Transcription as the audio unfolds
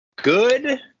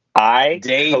Good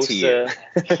day to you.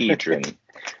 Icosahedron.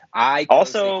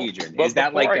 Icosahedron. but Is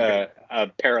that before like I a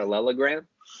parallelogram?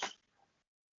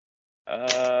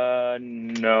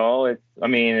 No, it's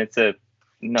a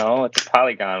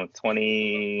polygon with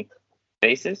 20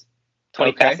 faces,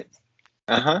 20 Okay. facets.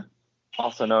 Uh-huh.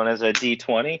 Also known as a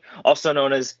D20, also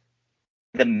known as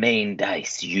the main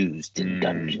dice used in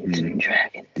Dungeons and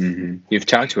Dragons. Mm-hmm. You've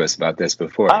talked to us about this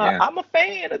before, yeah. I'm a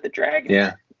fan of the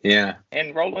dragons. Yeah.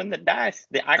 And rolling the dice,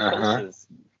 the icosas.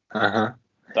 Uh-huh.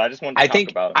 So I just wanted to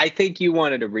talk about them. I think you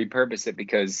wanted to repurpose it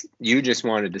because you just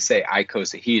wanted to say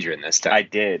icosahedron this time. I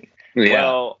did. Yeah.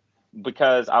 Well,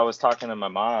 because I was talking to my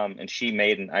mom and she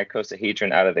made an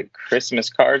icosahedron out of the Christmas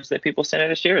cards that people sent her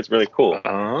this year. It's really cool.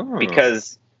 Oh.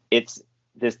 Because it's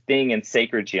this thing in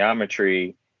sacred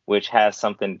geometry which has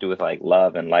something to do with like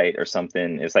love and light or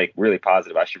something. It's like really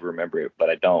positive. I should remember it, but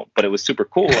I don't. But it was super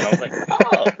cool. And I was like,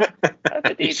 oh, that's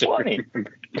a D20.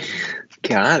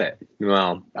 Got it.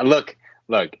 Well, look,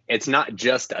 it's not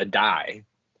just a die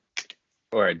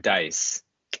or a dice.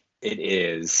 It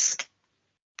is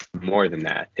more than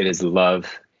that. It is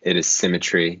love. It is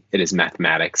symmetry. It is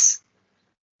mathematics.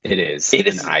 It is an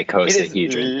icosahedron. It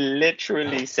is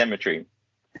literally symmetry.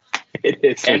 It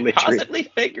is and literally. possibly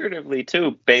figuratively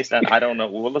too, based on I don't know.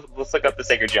 Let's look up the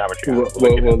sacred geometry.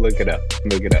 We'll look it up.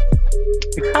 Look it up.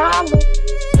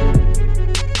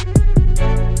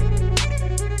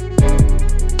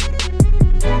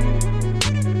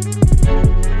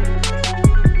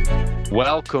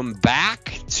 Welcome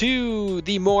back to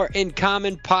the More in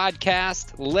Common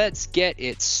podcast. Let's get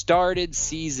it started.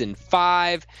 Season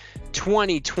 5,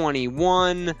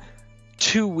 2021.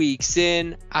 2 weeks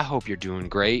in. I hope you're doing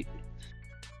great.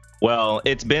 Well,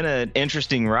 it's been an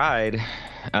interesting ride.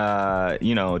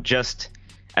 Just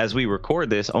as we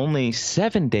record this, only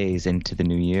 7 days into the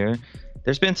new year,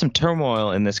 there's been some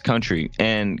turmoil in this country.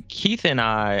 And Keith and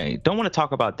I don't want to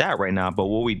talk about that right now, but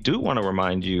what we do want to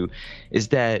remind you is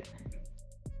that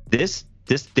this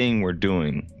thing we're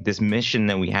doing, this mission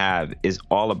that we have, is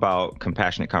all about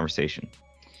compassionate conversation.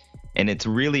 And it's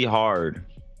really hard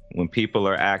when people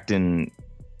are acting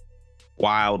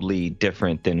wildly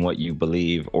different than what you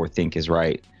believe or think is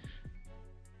right.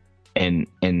 And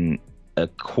a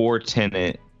core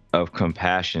tenet of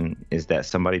compassion is that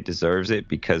somebody deserves it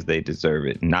because they deserve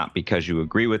it, not because you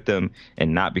agree with them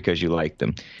and not because you like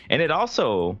them. And it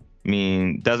also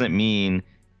doesn't mean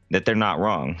that they're not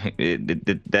wrong.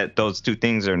 That those two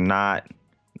things are not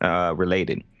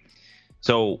related.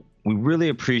 So we really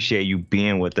appreciate you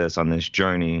being with us on this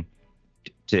journey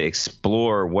to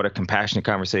explore what a compassionate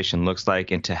conversation looks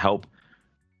like and to help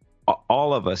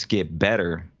all of us get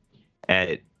better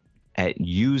at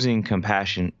using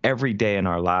compassion every day in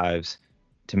our lives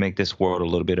to make this world a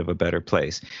little bit of a better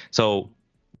place. So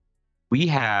we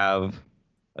have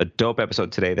a dope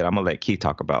episode today that I'm going to let Keith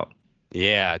talk about.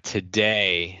 Yeah,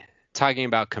 today, talking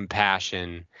about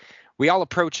compassion, we all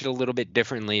approach it a little bit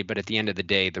differently, but at the end of the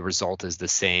day, the result is the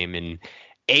same. And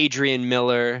Adrian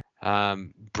Miller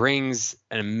brings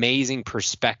an amazing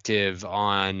perspective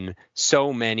on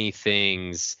so many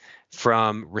things,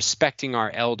 from respecting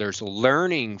our elders,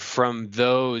 learning from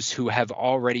those who have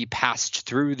already passed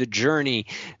through the journey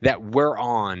that we're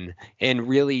on, and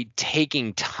really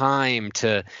taking time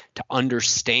to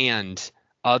understand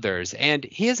others. And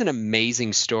he has an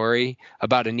amazing story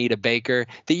about Anita Baker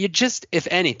that you just, if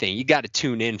anything, you got to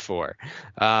tune in for.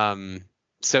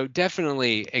 So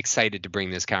definitely excited to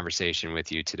bring this conversation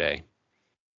with you today.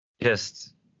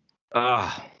 Just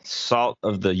salt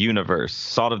of the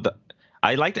universe,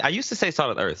 I used to say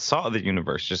salt of the earth, salt of the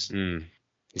universe. Just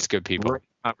it's good people.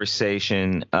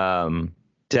 Conversation.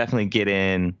 Definitely get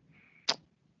in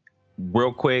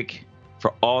real quick.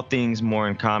 For all things More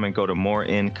in Common, go to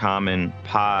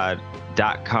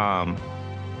moreincommonpod.com.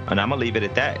 And I'm going to leave it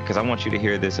at that because I want you to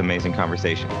hear this amazing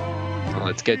conversation. Well,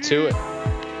 let's get to it.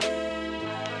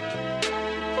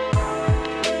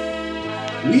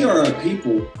 We are a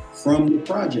people from the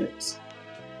projects.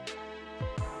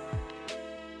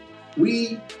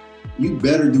 You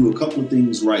better do a couple of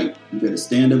things right. You better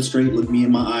stand up straight, look me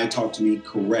in my eye, talk to me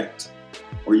correct,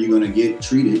 or you're going to get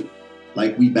treated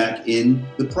like we back in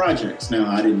the projects. Now,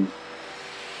 I didn't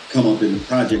come up in the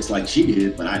projects like she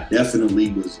did, but I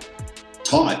definitely was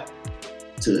taught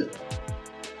to,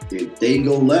 if they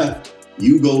go left,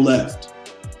 you go left.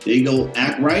 They go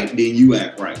act right, then you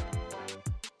act right.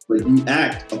 But you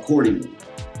act accordingly.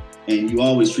 And you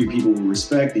always treat people with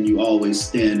respect, and you always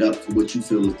stand up for what you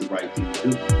feel is the right thing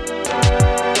to do.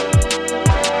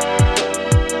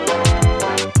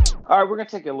 All right, we're going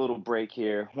to take a little break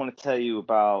here. I want to tell you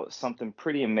about something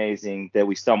pretty amazing that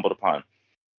we stumbled upon.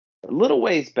 A little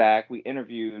ways back, we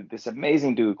interviewed this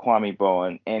amazing dude, Kwame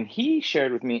Bowen, and he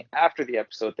shared with me after the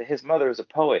episode that his mother is a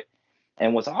poet.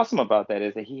 And what's awesome about that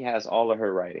is that he has all of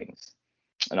her writings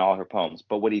and all her poems,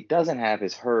 but what he doesn't have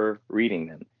is her reading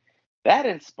them. That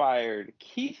inspired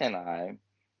Keith and I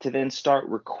to then start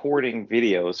recording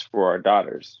videos for our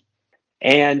daughters.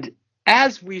 And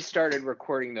as we started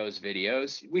recording those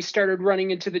videos, we started running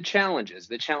into the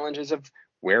challenges of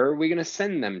where are we going to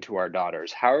send them to our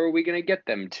daughters? How are we going to get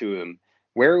them to them?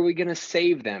 Where are we going to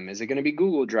save them? Is it going to be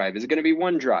Google Drive? Is it going to be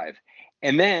OneDrive?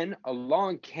 And then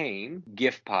along came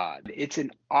GiftPod. It's an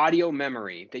audio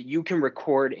memory that you can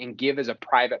record and give as a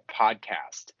private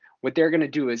podcast. What they're going to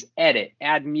do is edit,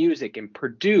 add music, and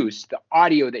produce the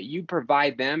audio that you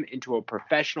provide them into a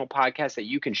professional podcast that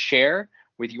you can share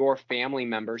with your family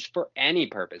members for any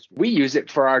purpose. We use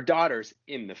it for our daughters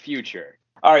in the future.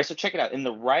 All right, so check it out. In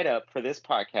the write-up for this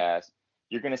podcast,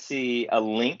 you're going to see a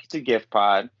link to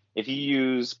GiftPod. If you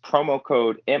use promo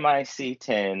code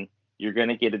MIC10, you're going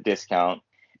to get a discount.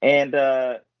 And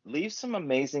leave some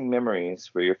amazing memories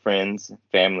for your friends,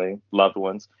 family, loved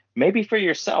ones, maybe for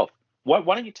yourself. Why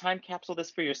don't you time capsule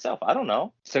this for yourself? I don't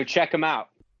know. So check them out.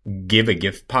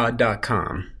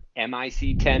 giveagiftpod.com.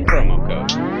 MIC10 promo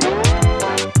code.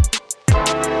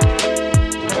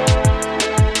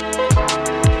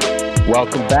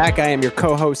 Welcome back. I am your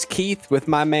co-host Keith with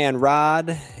my man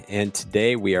Rod, and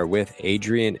today we are with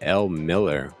Adrian L.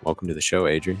 Miller. Welcome to the show,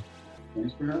 Adrian.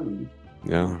 Thanks for having me.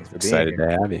 No, excited to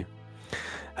have you.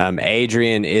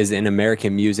 Adrian is an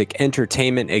American music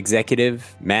entertainment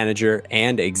executive, manager,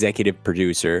 and executive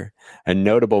producer, a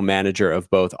notable manager of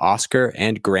both Oscar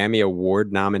and Grammy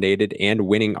Award nominated and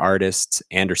winning artists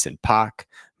Anderson .Paak,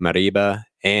 Mariba,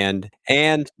 and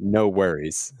No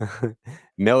Worries.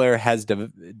 Miller has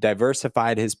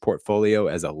diversified his portfolio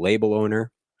as a label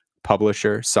owner,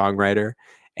 publisher, songwriter,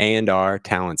 A&R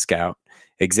talent scout,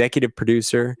 executive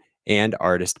producer, and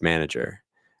artist manager.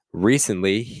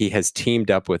 Recently, he has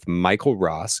teamed up with Michael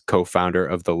Ross, co-founder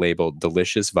of the label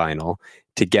Delicious Vinyl.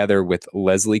 Together with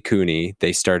Leslie Cooney,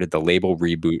 they started the label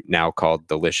reboot now called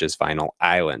Delicious Vinyl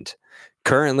Island.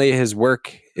 Currently, his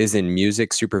work is in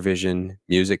music supervision,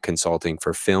 music consulting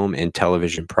for film and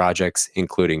television projects,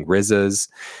 including RZA's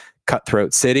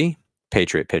Cutthroat City,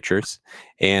 Patriot Pictures,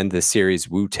 and the series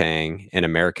Wu-Tang, an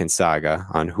American Saga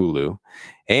on Hulu,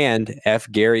 and F.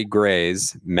 Gary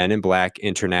Gray's Men in Black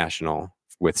International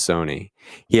with Sony.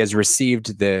 He has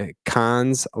received the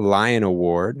Cannes Lion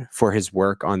Award for his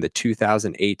work on the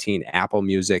 2018 Apple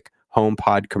Music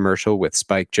HomePod commercial with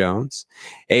Spike Jonze.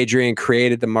 Adrian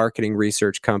created the marketing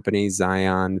research company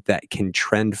Zion that can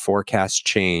trend forecast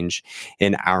change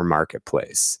in our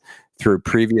marketplace. Through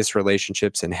previous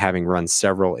relationships and having run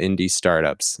several indie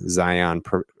startups, Zion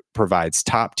provides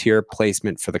top-tier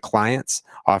placement for the clients,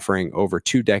 offering over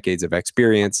 2 decades of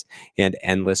experience and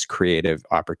endless creative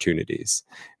opportunities.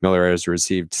 Miller has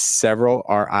received several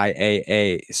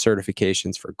RIAA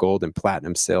certifications for gold and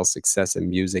platinum sales success in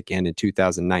music, and in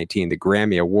 2019, the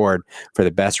Grammy Award for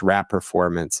the Best Rap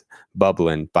Performance,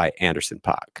 Bubblin' by Anderson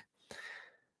 .Paak.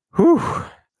 Whew,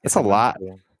 that's a lot.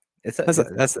 That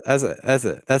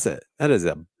is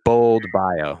a bold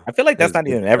bio. I feel like that's not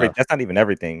even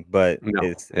everything, but no,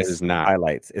 it is not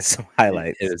highlights. It's some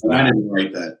highlights. It is I not. didn't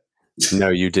write that. No,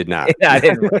 you did not. I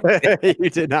didn't. You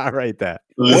did not write that.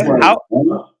 So it's like, How-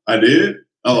 I did?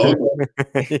 Oh,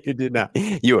 okay. You did not.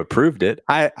 You approved it.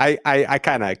 I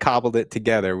kind of cobbled it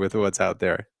together with what's out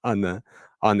there on the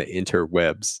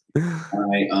interwebs.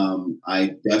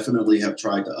 I definitely have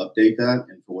tried to update that,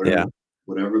 and for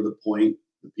whatever the point,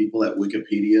 the people at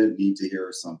Wikipedia need to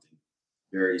hear something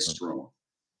very strong.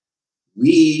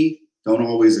 We don't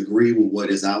always agree with what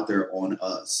is out there on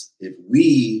us. If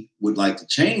we would like to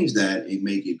change that and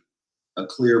make it a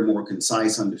clear, more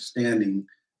concise understanding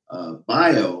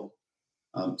bio,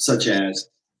 such as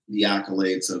the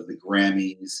accolades of the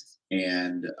Grammys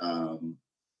and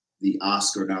the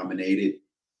Oscar-nominated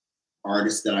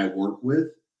artists that I work with,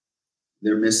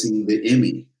 they're missing the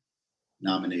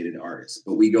Emmy-nominated artists.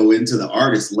 But we go into the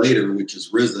artist later, which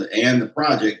is RZA, and the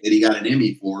project that he got an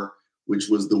Emmy for, which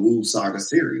was the Wu Saga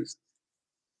series.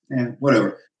 And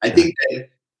whatever. I think that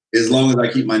as long as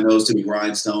I keep my nose to the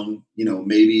grindstone,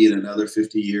 maybe in another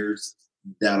 50 years,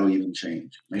 that'll even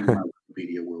change. Maybe my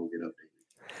Wikipedia will get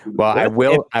updated.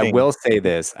 Well, I will say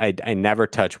this. I never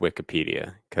touch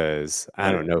Wikipedia because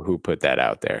I don't know who put that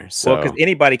out there. So because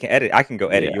anybody can edit. I can go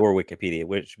edit your Wikipedia,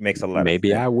 which makes a lot of sense.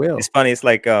 Maybe I will. It's funny. It's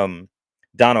like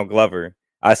Donald Glover.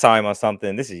 I saw him on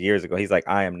something. This is years ago. He's like,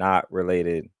 I am not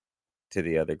related to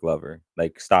the other Glover.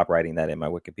 Like, stop writing that in my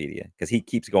Wikipedia, because he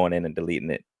keeps going in and deleting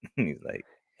it. He's like,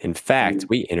 In fact,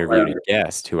 we interviewed a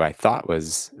guest who I thought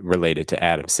was related to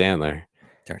Adam Sandler.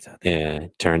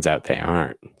 Turns out they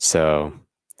aren't. So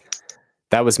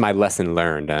that was my lesson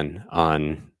learned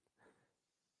on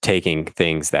taking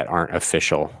things that aren't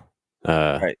official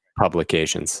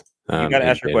publications. You got to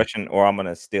ask your question, or I'm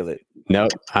gonna steal it.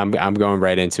 Nope, I'm going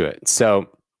right into it. So,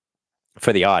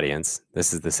 for the audience,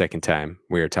 this is the second time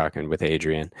we are talking with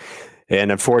Adrian,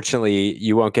 and unfortunately,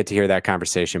 you won't get to hear that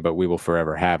conversation, but we will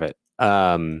forever have it.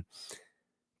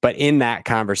 But in that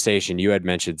conversation, you had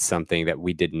mentioned something that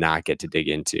we did not get to dig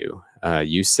into.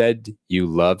 You said you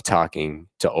love talking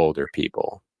to older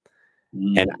people,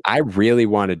 and I really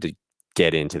wanted to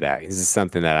get into that. This is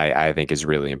something that I think is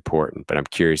really important, but I'm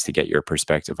curious to get your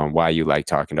perspective on why you like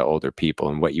talking to older people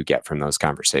and what you get from those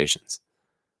conversations.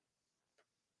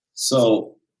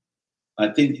 So I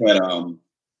think that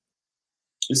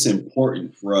it's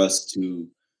important for us to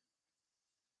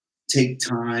take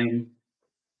time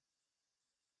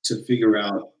to figure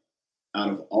out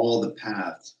of all the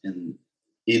paths and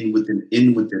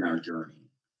within our journey.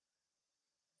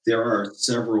 There are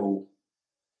several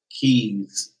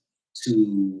keys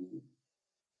to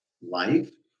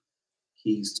life,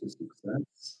 keys to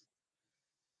success,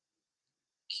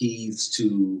 keys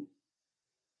to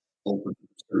open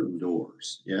certain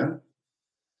doors. Yeah.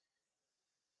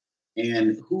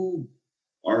 And who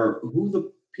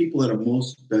the people that are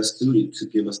most best suited to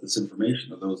give us this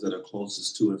information are those that are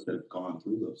closest to us that have gone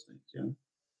through those things. Yeah.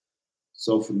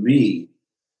 So for me,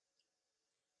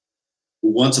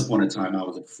 once upon a time, I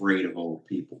was afraid of old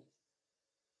people.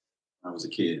 I was a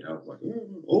kid. I was like,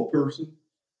 old person.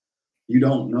 You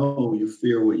don't know. You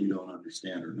fear what you don't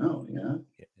understand or know. Yeah.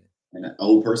 And an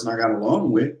old person I got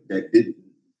along with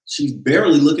she's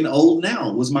barely looking old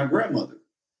now, was my grandmother.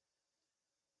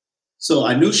 So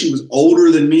I knew she was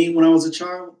older than me when I was a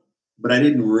child, but I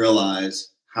didn't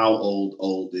realize how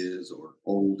old is, or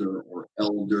older, or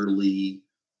elderly.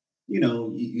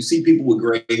 You see people with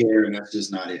gray hair, and that's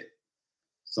just not it.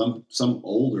 Some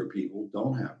older people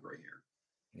don't have gray hair.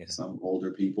 Yeah. Some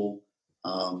older people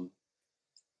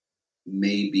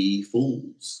may be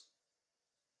fools.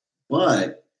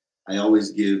 But I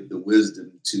always give the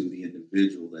wisdom to the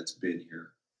individual that's been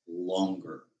here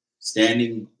longer,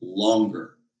 standing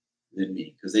longer than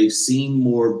me, because they've seen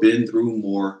more, been through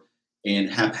more, and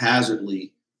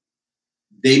haphazardly,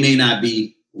 they may not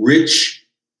be rich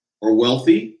or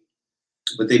wealthy,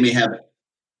 but they may have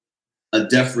a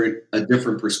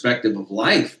different perspective of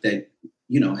life that,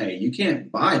 hey, you can't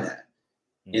buy that.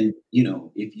 And,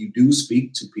 if you do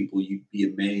speak to people, you'd be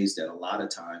amazed that a lot of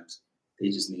times they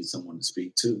just need someone to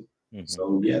speak to. Mm-hmm.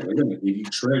 So, yeah, they're going to give you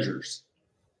treasures.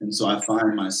 And so I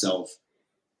find myself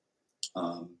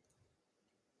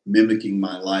mimicking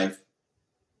my life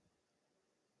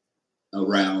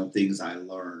around things I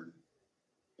learned,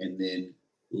 and then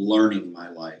learning my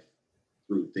life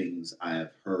through things I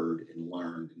have heard and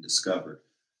learned and discovered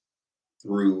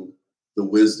through the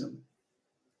wisdom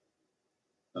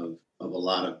of a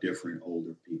lot of different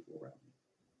older people around me.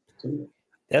 So, yeah.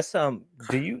 That's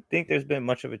do you think there's been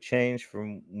much of a change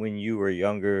from when you were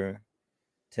younger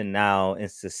to now in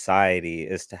society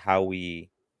as to how we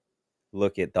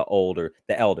look at the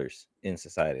elders in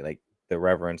society, like the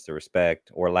reverence, the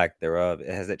respect, or lack thereof?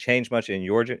 Has it changed much in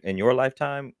your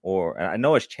lifetime? Or I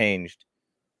know it's changed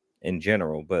in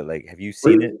general, but like, have you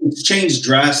seen it? It's changed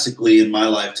drastically in my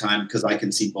lifetime because I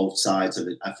can see both sides of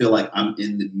it. I feel like I'm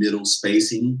in the middle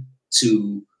spacing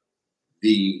to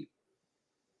the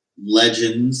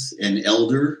legends and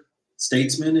elder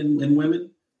statesmen and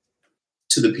women,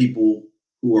 to the people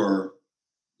who are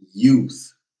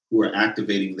youth, who are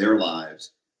activating their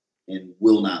lives and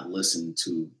will not listen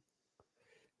to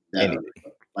that.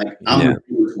 Like, I'm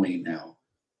the between now.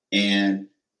 And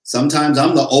sometimes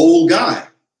I'm the old guy,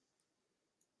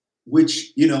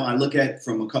 which, I look at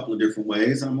from a couple of different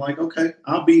ways. I'm like, okay,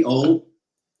 I'll be old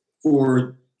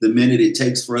for the minute it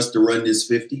takes for us to run this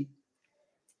 50.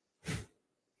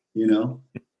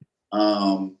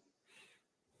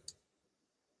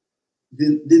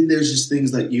 Then there's just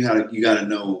things that you gotta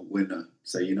know when to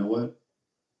say, you know what?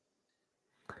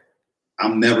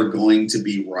 I'm never going to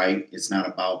be right. It's not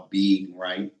about being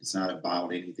right. It's not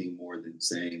about anything more than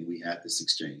saying we had this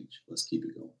exchange. Let's keep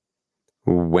it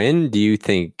going. When do you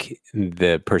think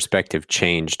the perspective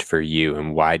changed for you,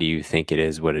 and why do you think it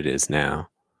is what it is now?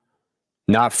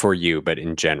 Not for you, but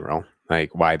in general,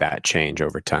 like why that change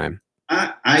over time?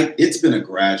 It's been a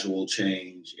gradual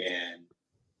change, and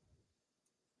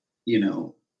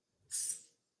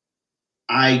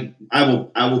I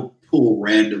will pull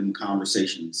random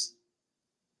conversations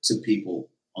to people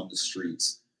on the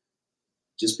streets,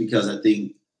 just because I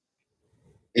think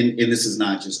and this is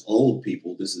not just old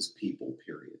people, this is people,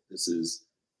 period. This is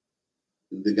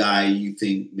the guy you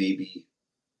think maybe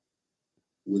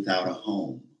without a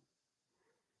home.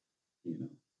 You know,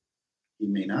 he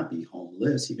may not be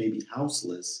homeless, he may be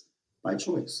houseless by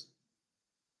choice.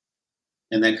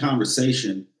 And that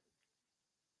conversation,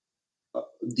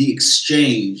 the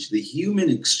exchange, the human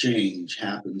exchange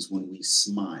happens when we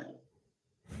smile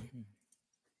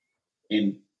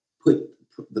and put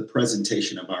the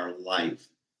presentation of our life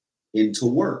into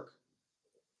work.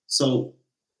 So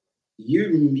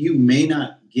you may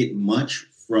not get much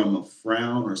from a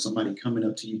frown or somebody coming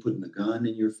up to you putting a gun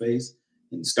in your face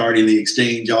and starting the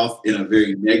exchange off in a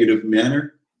very negative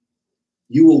manner.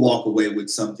 You will walk away with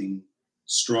something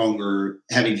stronger,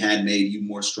 having had made you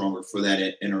more stronger for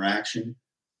that interaction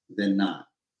than not.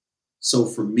 So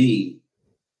for me,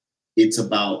 it's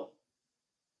about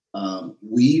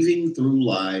weaving through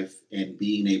life and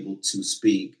being able to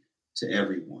speak to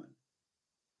everyone.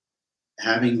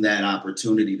 Having that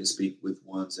opportunity to speak with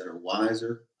ones that are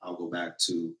wiser. I'll go back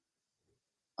to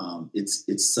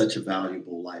it's such a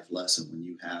valuable life lesson when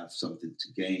you have something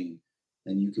to gain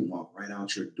and you can walk right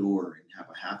out your door and have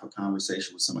a half a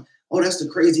conversation with someone. Oh, that's the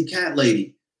crazy cat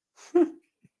lady.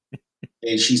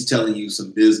 And she's telling you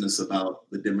some business about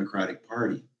the Democratic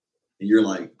Party. And you're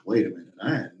like, wait a minute,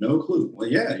 I had no clue. Well,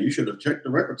 yeah, you should have checked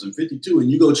the records in 52. And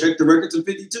you go check the records in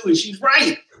 52 and she's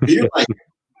right. And you're like,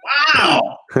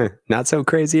 wow. Not so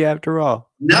crazy after all.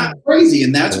 Not crazy.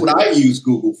 And that's what I use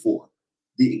Google for.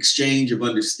 The exchange of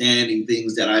understanding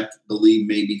things that I believe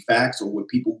may be facts or what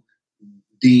people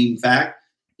deem fact.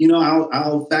 You know,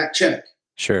 I'll fact check.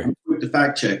 Sure. I'm quick to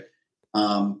fact check.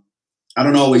 I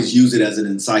don't always use it as an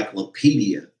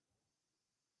encyclopedia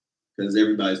because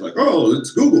everybody's like, oh,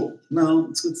 it's Google. No,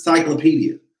 it's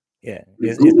encyclopedia. Yeah.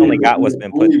 It's only got what's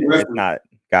been put in. It's not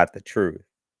got the truth.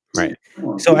 Right.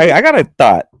 So I got a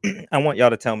thought. I want y'all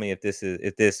to tell me if this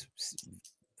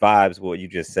vibes what you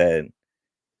just said.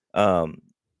 I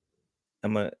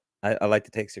like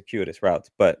to take circuitous routes,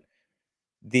 but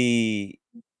that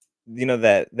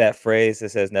phrase that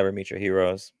says never meet your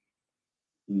heroes.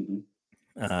 Mm-hmm.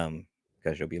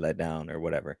 Because you'll be let down or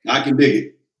whatever. I can dig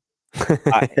it.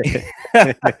 I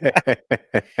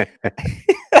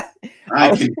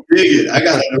can dig it.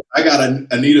 I got an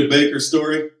Anita Baker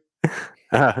story.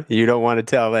 You don't want to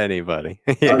tell anybody.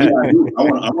 Yeah, I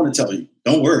want to tell you.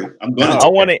 Don't worry. I'm going to.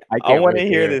 I want to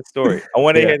hear this story. I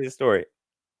want to hear this story.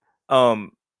 I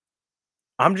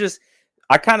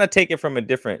kind of take it from a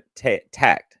different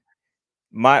tact.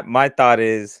 My thought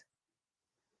is,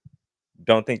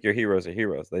 don't think your heroes are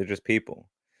heroes. They're just people.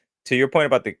 To your point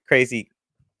about the crazy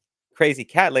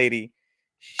cat lady,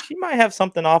 she might have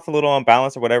something off a little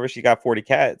unbalanced or whatever. She got 40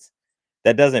 cats.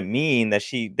 That doesn't mean that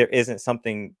there isn't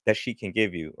something that she can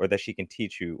give you or that she can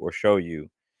teach you or show you.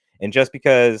 And just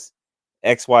because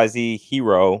XYZ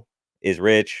hero is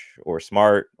rich or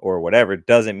smart or whatever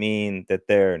doesn't mean that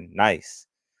they're nice.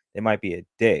 They might be a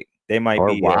dick. They might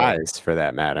be wise for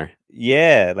that matter.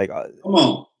 Yeah, like come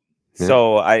on.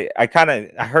 So I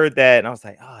heard that and I was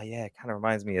like, oh yeah, it kind of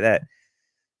reminds me of that.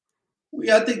 Well,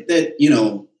 yeah, I think that,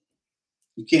 you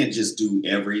can't just do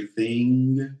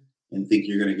everything and think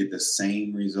you're going to get the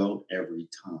same result every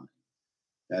time.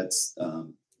 That's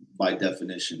by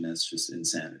definition, that's just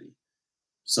insanity.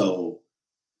 So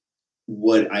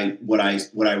what I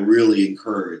really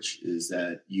encourage is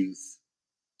that youth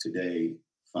today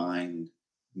find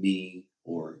me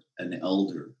or an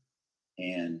elder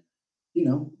and,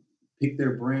 pick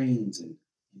their brains and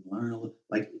learn a little.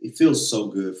 Like, it feels so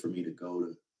good for me to go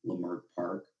to Leimert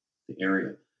Park, the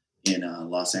area in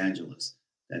Los Angeles.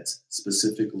 That's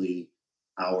specifically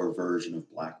our version of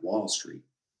Black Wall Street.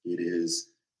 It is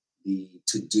the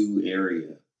to-do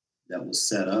area that was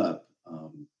set up, I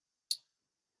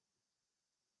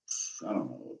don't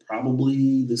know,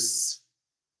 probably the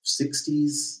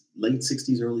 60s, late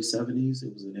 60s, early 70s.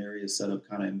 It was an area set up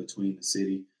kind of in between the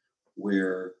city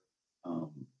where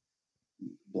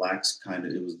Blacks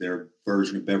it was their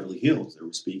version of Beverly Hills. There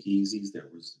were speakeasies, there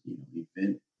was,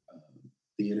 event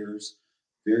theaters,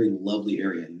 very lovely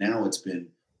area. Now it's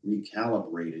been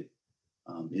recalibrated.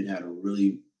 It had a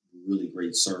really, really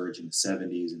great surge in the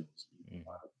 70s, and it was a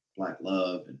lot of Black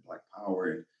love and Black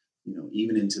power, and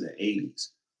even into the 80s.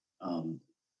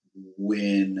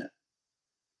 When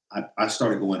I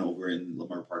started going over in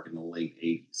Leimert Park in the late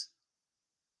 80s,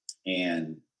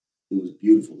 and it was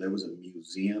beautiful. There was a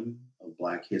museum of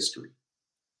Black history.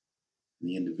 And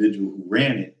the individual who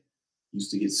ran it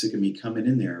used to get sick of me coming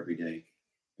in there every day.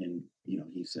 And,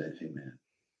 he said, hey, man,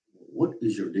 what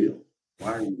is your deal?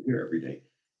 Why are you here every day?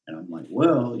 And I'm like,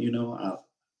 well,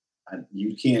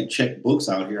 You can't check books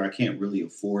out here. I can't really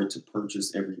afford to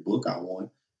purchase every book I want.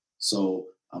 So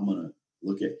I'm going to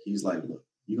look at, he's like, look,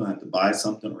 you're going to have to buy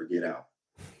something or get out.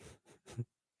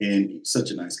 And he's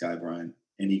such a nice guy, Brian.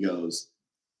 And he goes,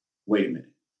 wait a minute,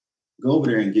 go over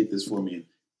there and get this for me.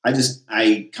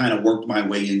 I kind of worked my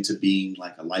way into being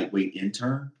like a lightweight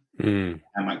intern. And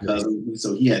my cousin,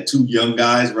 so he had two young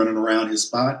guys running around his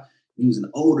spot. He was an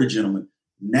older gentleman.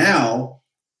 Now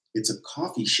it's a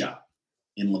coffee shop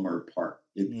in Leimert Park.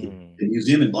 The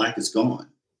Museum in Black is gone.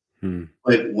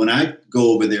 But when I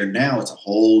go over there now, it's a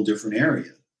whole different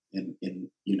area. And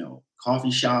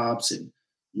coffee shops, and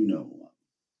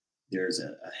there's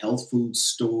a health food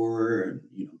store, and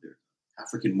there's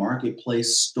African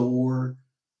marketplace store,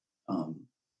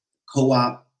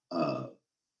 co-op,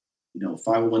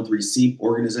 501(c)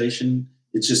 organization.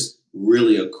 It's just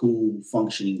really a cool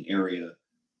functioning area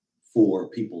for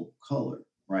people of color,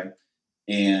 right?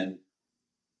 And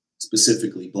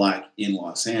specifically Black in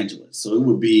Los Angeles. So it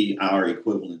would be our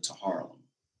equivalent to Harlem.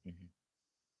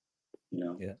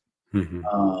 Yeah.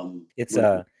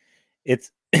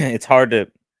 It's hard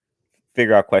to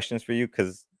figure out questions for you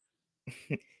because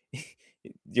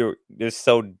you're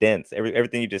so dense.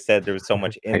 Everything you just said, there was so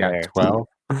much in there. 12.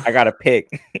 I gotta pick.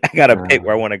 Pick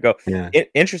where I want to go. Yeah.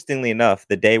 Interestingly enough,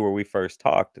 the day where we first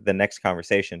talked, the next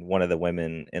conversation, one of the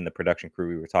women in the production crew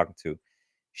we were talking to,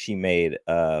 she made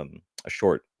a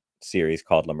short series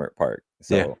called Leimert Park.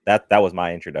 So that was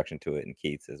my introduction to it, and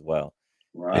Keith's as well.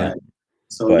 Right.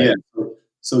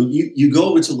 So you go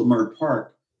over to Leimert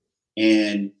Park,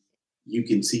 and you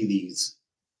can see these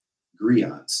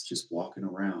griots just walking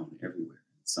around everywhere.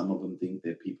 Some of them think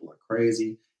that people are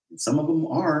crazy, and some of them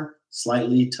are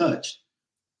slightly touched.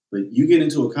 But you get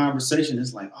into a conversation,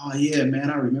 it's like, oh yeah, man,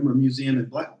 I remember Museum in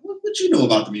Black. What you know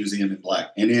about the Museum in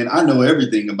Black? And then I know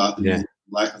everything about the Museum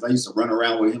in Black because I used to run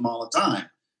around with him all the time.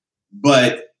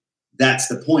 But that's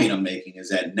the point I'm making, is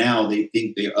that now they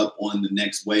think they're up on the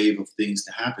next wave of things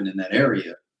to happen in that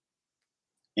area.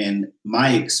 And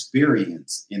my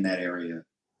experience in that area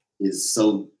is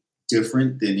so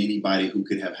different than anybody who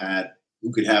could have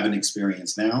an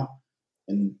experience now.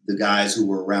 And the guys who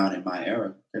were around in my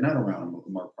era, they're not around in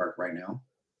Leimert Park right now.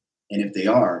 And if they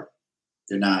are,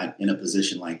 they're not in a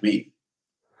position like me.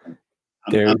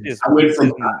 I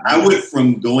went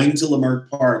from going to Leimert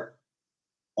Park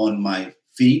on my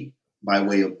feet by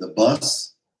way of the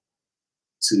bus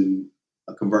to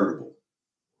a convertible,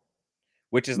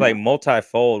 which is like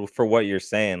multifold for what you're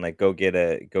saying. Like go get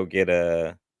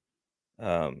a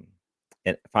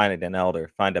and find an elder,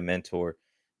 find a mentor.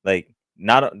 Like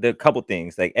not the couple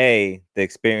things, like the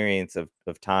experience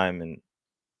of time and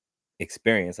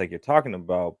experience like you're talking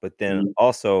about, but then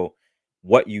also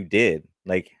what you did,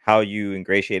 like how you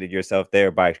ingratiated yourself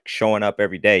there by showing up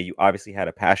every day. You obviously had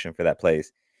a passion for that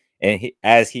place. And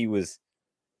as he was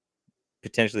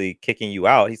potentially kicking you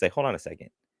out, he's like, hold on a second.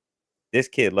 This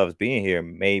kid loves being here.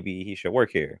 Maybe he should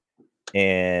work here.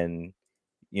 And,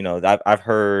 I've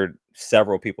heard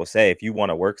several people say, if you want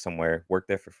to work somewhere, work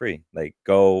there for free. Like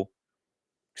go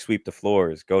sweep the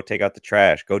floors, go take out the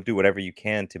trash, go do whatever you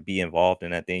can to be involved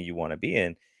in that thing you want to be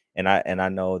in. And I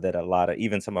know that a lot of,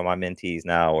 even some of my mentees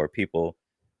now, or people,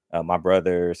 my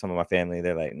brother, some of my family,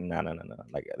 they're like, no,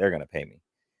 like they're going to pay me.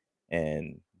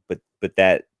 And, but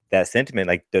that sentiment,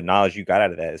 like the knowledge you got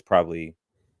out of that is priceless.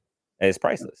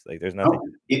 Like there's nothing.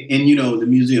 And the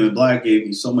Museum in Black gave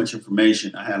me so much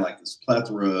information. I had like this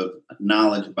plethora of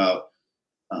knowledge about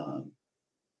the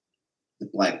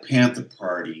Black Panther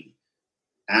Party,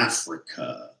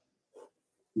 Africa,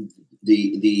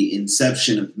 the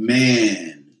inception of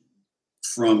man,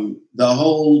 from the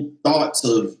whole thoughts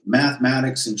of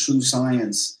mathematics and true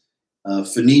science,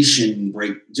 Phoenician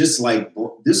break. Just like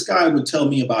this guy would tell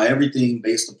me about everything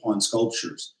based upon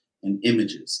sculptures and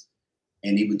images.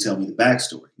 And he would tell me the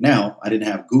backstory. Now, I didn't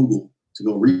have Google to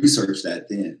go research that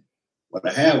then. What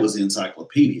I had was the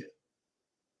encyclopedia,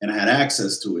 and I had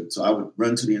access to it. So I would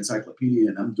run to the encyclopedia,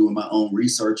 and I'm doing my own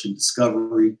research and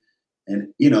discovery.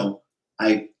 And,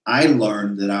 I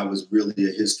learned that I was really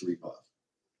a history buff.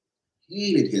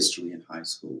 Hated history in high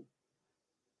school.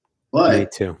 But me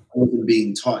too. I wasn't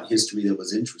being taught history that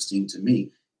was interesting to me.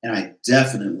 And I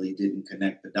definitely didn't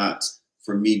connect the dots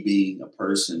for me being a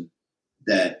person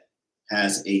that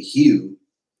has a hue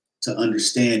to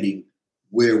understanding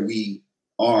where we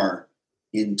are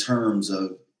in terms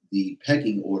of the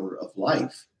pecking order of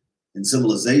life and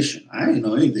civilization. I didn't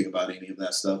know anything about any of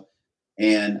that stuff.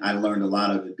 And I learned a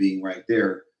lot of it being right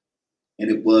there.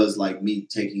 And it was like me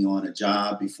taking on a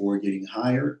job before getting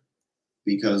hired,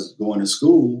 because going to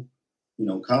school,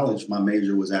 college, my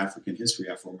major was African history,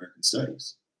 Afro-American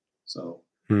studies. So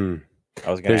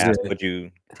I was going to There's ask a- what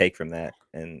you take from that,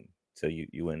 and so you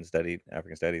went and studied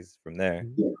African studies from there.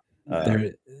 Yeah.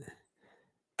 there,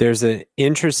 there's an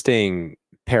interesting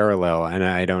parallel, and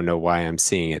I don't know why I'm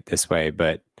seeing it this way,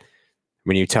 but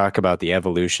when you talk about the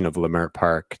evolution of Leimert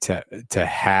Park to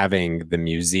having the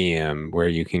museum where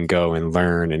you can go and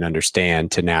learn and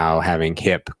understand, to now having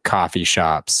hip coffee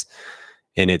shops,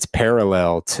 and it's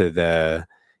parallel to the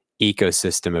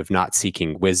ecosystem of not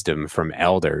seeking wisdom from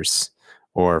elders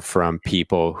or from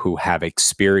people who have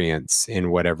experience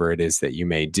in whatever it is that you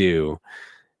may do.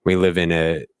 We live in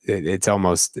it's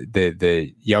almost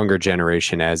the younger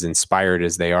generation, as inspired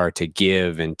as they are to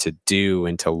give and to do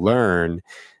and to learn,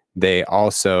 they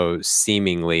also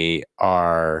seemingly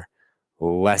are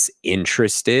less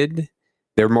interested.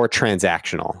 They're more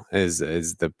transactional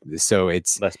so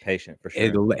it's Less patient for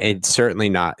sure. it's certainly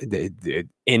not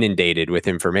inundated with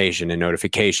information and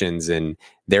notifications, and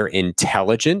they're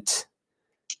intelligent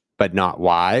but not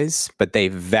wise, but they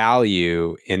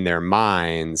value in their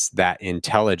minds that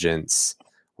intelligence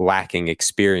lacking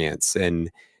experience,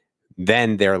 and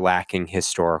then they're lacking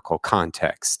historical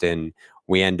context, and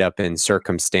we end up in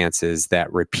circumstances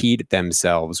that repeat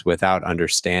themselves without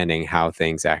understanding how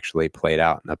things actually played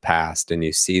out in the past. And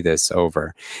you see this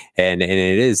over, and it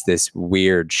is this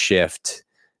weird shift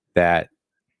that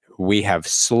we have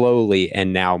slowly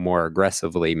and now more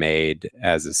aggressively made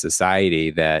as a society,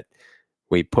 that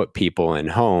we put people in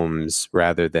homes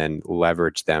rather than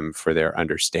leverage them for their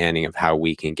understanding of how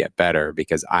we can get better,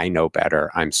 because I know better,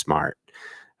 I'm smart.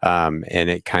 And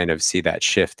it kind of see that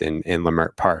shift in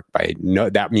Leimert Park by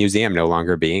that museum no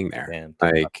longer being there. Damn,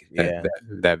 Like yeah.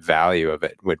 that value of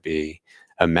it would be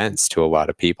immense to a lot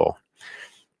of people.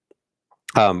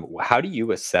 How do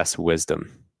you assess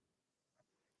wisdom?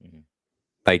 Mhm.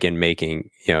 Like in making,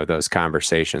 those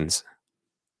conversations?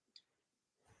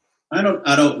 I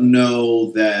don't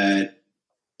know that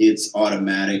it's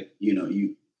automatic.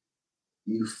 You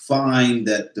find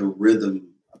that the rhythm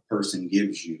a person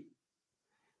gives you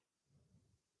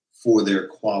for their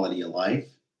quality of life,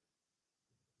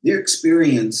 their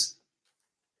experience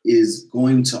is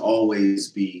going to always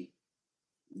be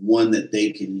one that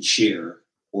they can share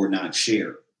or not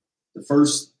share. The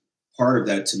first part of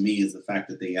that to me is the fact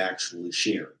that they actually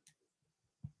share.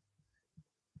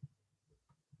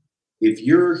 If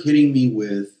you're hitting me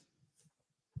with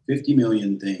 50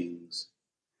 million things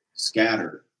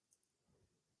scattered,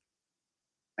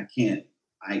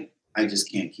 I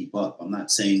just can't keep up. I'm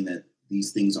not saying that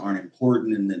these things aren't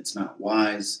important and it's not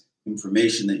wise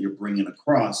information that you're bringing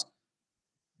across.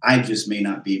 I just may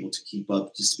not be able to keep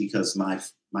up just because my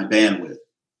bandwidth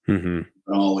Mm-hmm.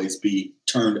 will always be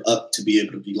turned up to be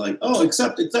able to be like, oh,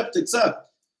 accept,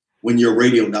 when your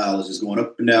radio dial is just going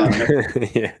up and down.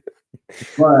 Yeah.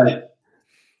 But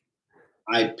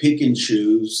I pick and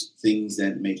choose things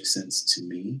that make sense to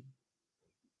me,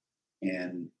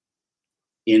 and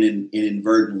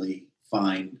inadvertently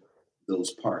find those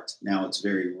parts. Now it's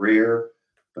very rare,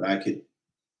 but I could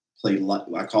play.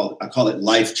 I call it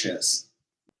life chess.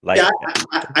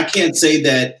 I can't say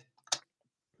that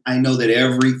I know that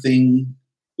everything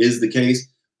is the case,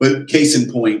 but case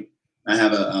in point, I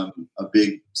have a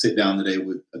big sit down today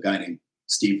with a guy named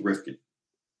Steve Rifkin.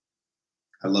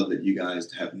 I love that you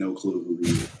guys have no clue who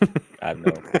he is. I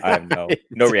have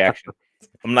no reaction.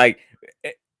 I'm like,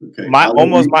 Okay.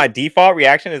 my default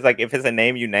reaction is like, if it's a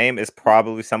name you name, it's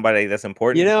probably somebody that's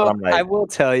important. But I'm like, I will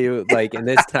tell you, and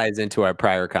this ties into our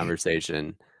prior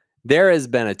conversation. There has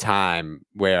been a time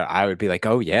where I would be like,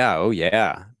 oh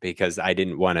yeah, because I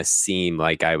didn't want to seem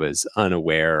like I was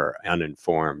unaware or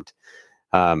uninformed.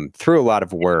 Through a lot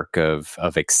of work of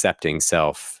accepting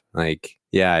self, like,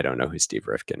 yeah, I don't know who Steve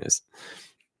Rifkin is.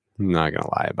 I'm not gonna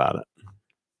lie about it.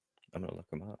 I'm gonna look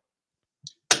him up.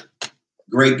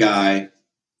 Great guy.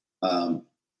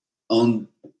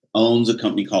 Owns a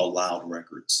company called Loud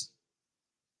Records.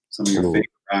 Some of your favorite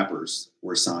rappers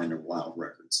were signed to Loud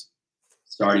Records,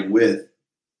 starting with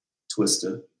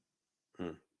Twista,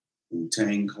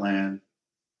 Wu-Tang Clan,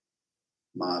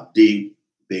 Mobb Deep,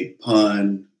 Big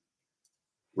Pun.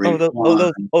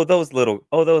 Those little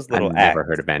I've never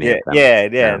heard of any of them.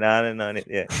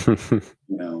 Yeah.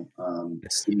 No.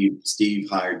 Steve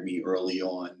hired me early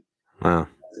on as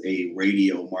a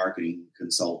radio marketing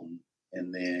consultant,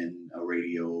 and then a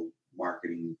radio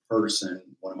marketing person.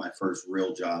 One of my first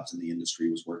real jobs in the industry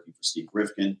was working for Steve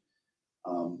Rifkin.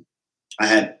 I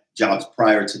had jobs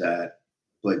prior to that,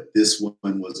 but this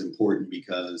one was important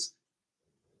because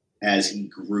as he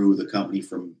grew the company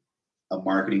from a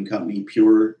marketing company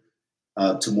pure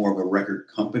to more of a record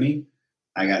company,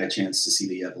 I got a chance to see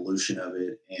the evolution of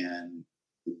it and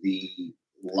the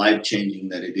life-changing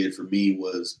that it did for me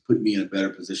was put me in a better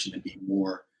position to be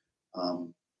more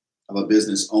of a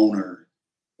business owner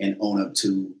and own up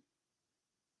to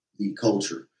the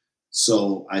culture.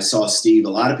 So I saw Steve, a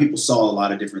lot of people saw a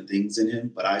lot of different things in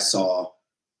him, but I saw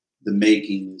the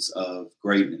makings of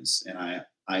greatness, and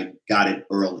I got it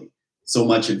early. So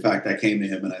much, in fact, I came to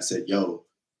him and I said, yo,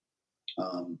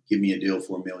 give me a deal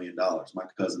for $1 million. My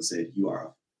cousin said, you are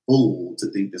a fool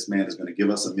to think this man is going to give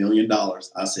us $1 million.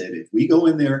 I said, if we go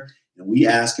in there and we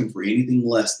ask him for anything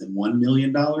less than $1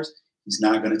 million, he's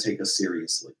not going to take us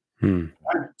seriously.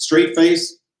 Straight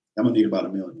face, I'm going to need about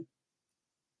 $1 million.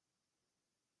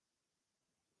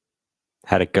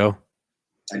 How'd it go?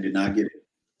 I did not get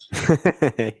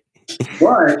it.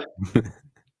 But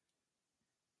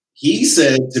he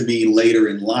said to me later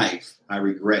in life, I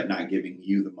regret not giving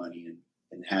you the money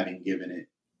and having given it,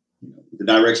 the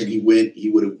direction he went, he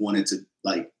would have wanted to,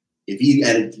 like, if he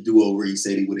had it to do over, he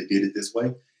said he would have did it this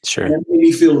way. Sure. And that made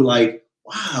me feel like,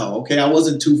 wow, okay, I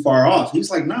wasn't too far off. He's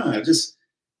like, nah, he's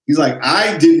like,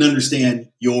 I didn't understand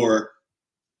your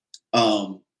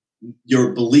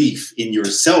belief in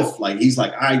yourself. Like, he's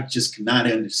like, I just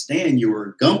cannot understand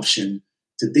your gumption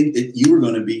to think that you were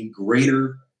going to be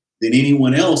greater than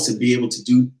anyone else and be able to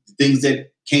do things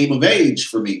that came of age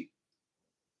for me.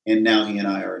 And now he and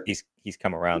I are he's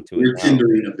come around to we're it.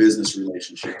 kindling a business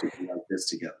relationship to be like this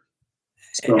together.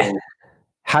 So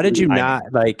how did you not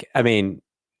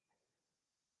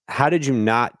how did you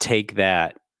not take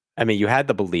that? I mean, you had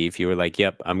the belief, you were like,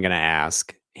 yep, I'm going to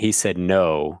ask. He said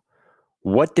no.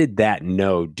 What did that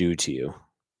no do to you?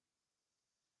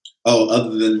 Oh,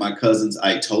 other than my cousin's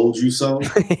I told you so?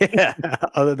 Yeah,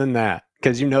 other than that,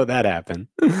 because that happened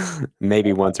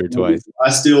maybe once or twice.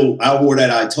 I wore that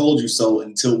I told you so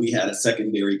until we had a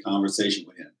secondary conversation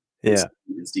with him. Yeah.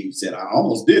 And Steve said, I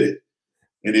almost did it.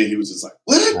 And then he was just like,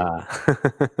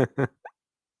 what?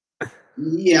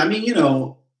 Yeah, I mean,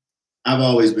 I've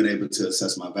always been able to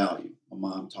assess my value. My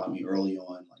mom taught me early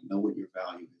on, like, know what your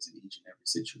value is in each and every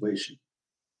situation.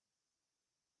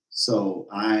 So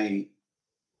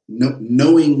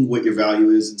knowing what your value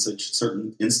is in such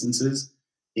certain instances,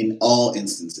 in all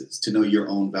instances, to know your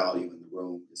own value in the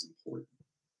room is important.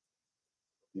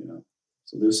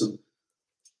 So there's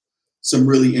some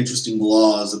really interesting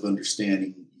laws of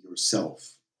understanding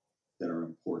yourself that are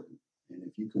important. And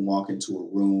if you can walk into a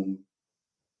room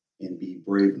and be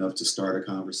brave enough to start a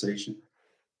conversation,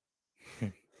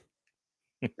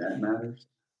 that matters.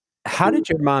 How did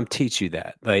your mom teach you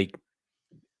that? Like,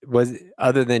 was it,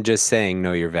 other than just saying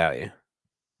know your value?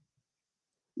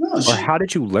 No, or how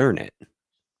did you learn it?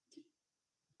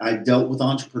 I dealt with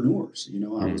entrepreneurs.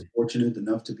 I was fortunate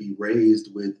enough to be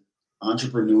raised with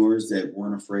entrepreneurs that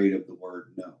weren't afraid of the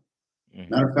word no.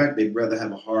 Matter of fact, they'd rather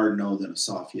have a hard no than a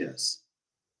soft yes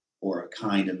or a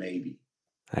kind of maybe.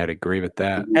 I'd agree with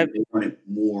that. They wanted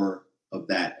more of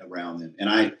that around them.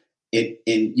 And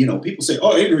people say,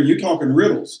 oh, Adrian, you're talking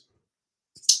riddles.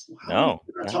 No,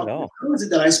 not at all. How is it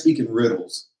that I speak in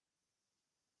riddles?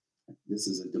 This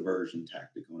is a diversion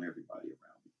tactic on everybody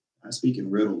around me. I speak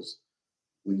in riddles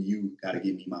when you got to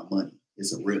give me my money.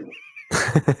 It's a riddle.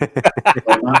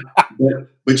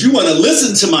 but you want to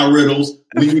listen to my riddles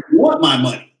when you want my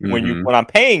money. When I'm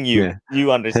paying you,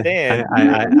 you understand.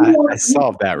 I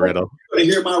solved that riddle. You want to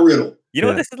hear my riddle. You know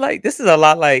what this is like? This is a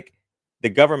lot like the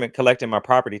government collecting my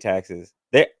property taxes.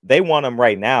 They want them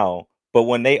right now, but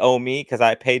when they owe me because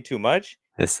I paid too much,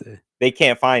 they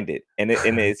can't find it, and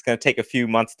it's going to take a few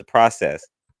months to process.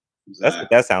 Exactly. That's what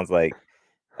that sounds like.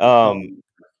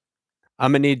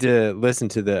 I'm gonna need to listen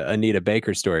to the Anita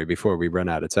Baker story before we run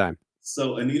out of time.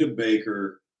 So Anita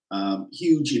Baker,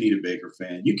 huge Anita Baker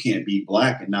fan. You can't be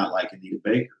black and not like Anita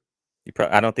Baker.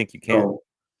 I don't think you can. So,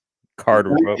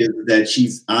 Carter is that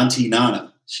she's Auntie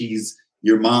Nana. She's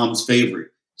your mom's favorite.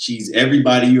 She's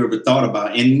everybody you ever thought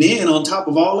about. And then on top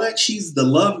of all that, she's the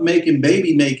love making,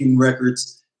 baby making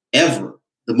records ever.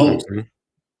 The most.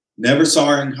 Never saw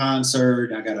her in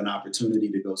concert. I got an opportunity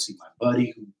to go see my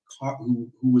buddy who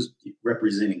was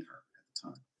representing her at the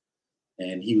time.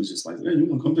 And he was just like, hey, you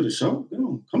want to come to the show?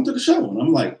 Come to the show. And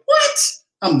I'm like, what?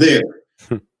 I'm there.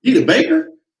 Anita Baker?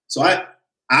 So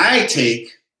I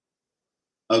take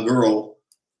a girl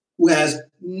who has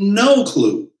no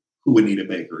clue who Anita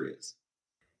Baker is.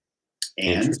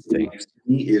 And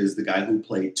he is the guy who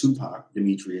played Tupac,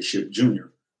 Demetrius Shipp Jr.,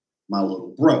 my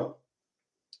little bro.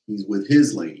 He's with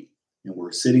his lady. And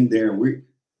we're sitting there, and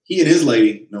he and his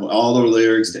lady know all the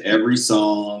lyrics to every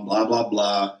song, blah, blah,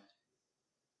 blah.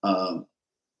 The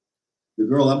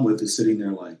girl I'm with is sitting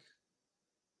there like,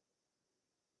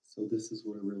 so this is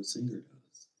what a real singer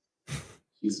does.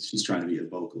 She's trying to be a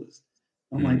vocalist.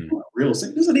 I'm like, what, real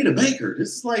singer? This is Anita Baker.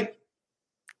 This is like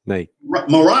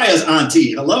Mariah's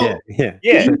auntie. Hello. Yeah.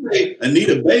 You say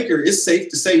Anita Baker, it's safe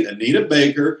to say Anita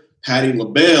Baker, Patti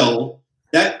LaBelle.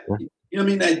 That, you know what I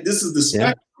mean? That this is the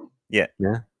spectrum. Yeah.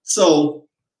 So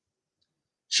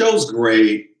show's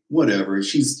great. Whatever.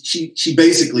 She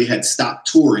basically had stopped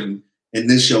touring, and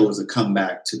this show was a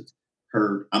comeback to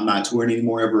her. I'm not touring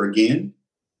anymore ever again.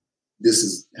 This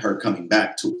is her coming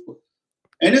back to it,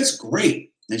 and it's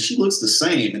great. And she looks the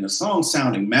same, and the songs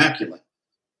sound immaculate.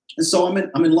 And so I'm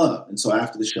in love. And so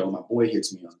after the show, my boy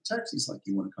hits me on the text. He's like,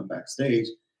 "You want to come backstage?"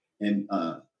 And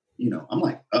I'm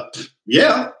like,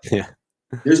 "Yeah."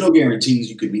 There's no guarantees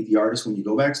you could meet the artist when you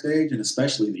go backstage, and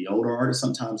especially the older artists.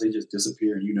 Sometimes they just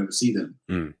disappear and you never see them.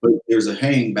 But there's a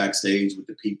hang backstage with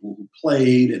the people who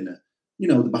played and the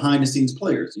behind the scenes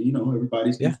players.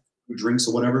 Everybody's who drinks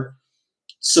or whatever.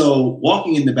 So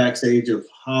walking in the backstage of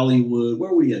Hollywood,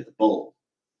 where were we at the Bowl?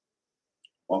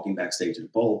 Walking backstage at the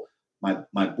Bowl, my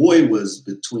boy was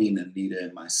between Anita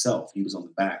and myself. He was on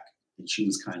the back, and she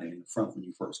was kind of in the front when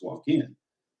you first walk in.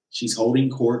 She's holding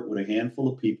court with a handful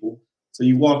of people. So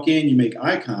you walk in, you make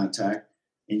eye contact,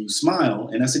 and you smile.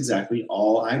 And that's exactly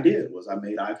all I did was I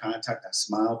made eye contact. I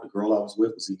smiled. The girl I was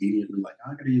with was immediately like,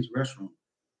 "I got to use the restroom."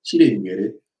 She didn't get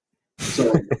it.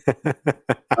 So,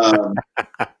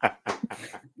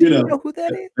 You know who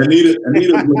that is? Anita's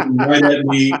looking right at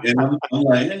me, and I'm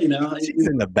like, "Hey, she's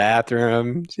in the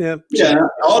bathroom." Yep. Yeah,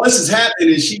 all this is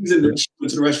happening, and she went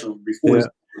to the restroom before. Yeah.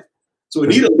 So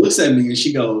Anita looks at me, and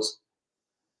she goes,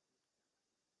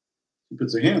 she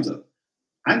puts her hands up.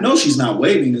 I know she's not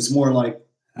waving. It's more like,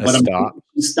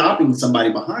 she's stopping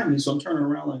somebody behind me. So I'm turning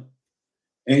around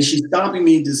and she's stopping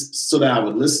me just so that I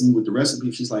would listen with the rest of the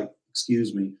people. She's like,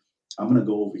 "Excuse me, I'm going to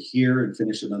go over here and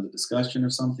finish another discussion or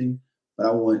something. But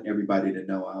I want everybody to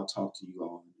know I'll talk to you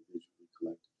all individually,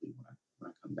 collectively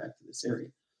when I come back to this area."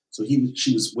 So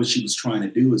what she was trying to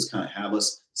do is kind of have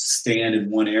us stand in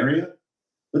one area.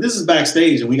 But this is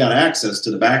backstage, and we got access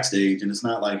to the backstage, and it's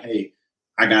not like, "Hey,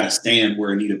 I got to stand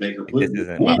where Anita Baker put me." This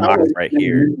isn't my box right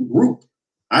here. Group.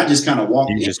 I just kind of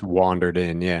walked in. You just wandered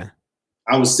in, yeah.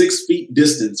 I was 6 feet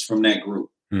distance from that group.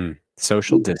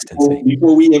 Social distancing.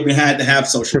 Before we even had to have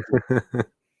social distancing.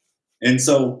 And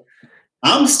so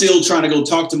I'm still trying to go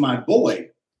talk to my boy.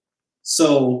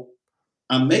 So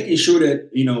I'm making sure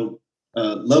that,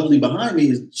 Lovely behind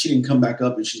me, she didn't come back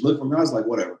up and she's looking for me. I was like,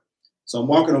 whatever. So I'm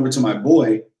walking over to my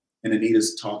boy, and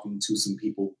Anita's talking to some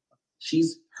people.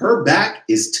 Her back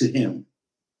is to him,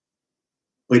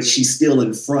 but she's still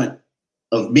in front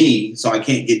of me, so I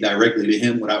can't get directly to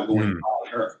him without going by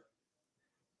her.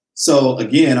 So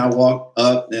again, I walk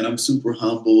up and I'm super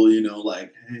humble,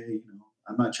 like, "Hey,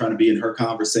 I'm not trying to be in her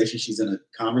conversation." She's in a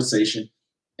conversation.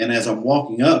 And as I'm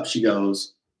walking up, she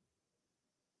goes,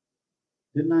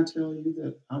 "Didn't I tell you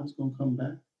that I was going to come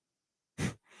back?"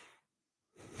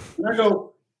 And I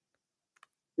go,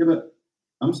 "Yeah, but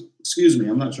excuse me,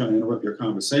 I'm not trying to interrupt your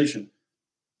conversation.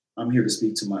 I'm here to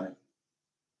speak to my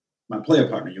player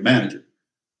partner, your manager.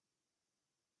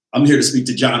 I'm here to speak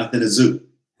to Jonathan Azu."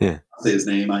 Yeah. I'll say his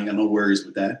name. I ain't got no worries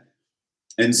with that.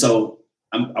 And so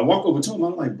I walk over to him.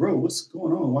 I'm like, "Bro, what's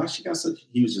going on? Why she got such?"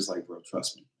 He was just like, "Bro,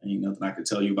 trust me. Ain't nothing I could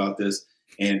tell you about this."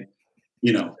 And,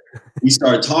 we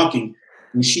started talking,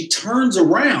 and she turns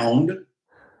around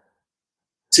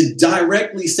to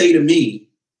directly say to me,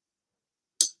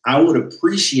 "I would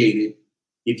appreciate it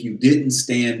if you didn't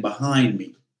stand behind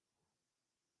me."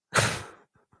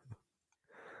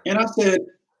 And I said,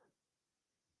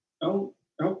 "Oh,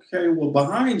 okay. Well,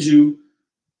 behind you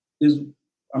is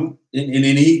and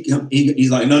then he's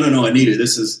like, no, Anita,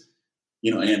 this is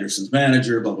Anderson's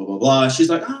manager, blah blah blah blah." She's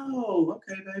like, "Oh,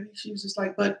 okay, baby." She was just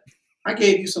like, "But I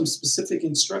gave you some specific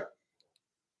instructions."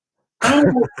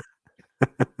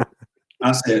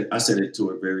 I said it to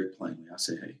her very plainly. I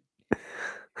said, "Hey,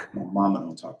 my mama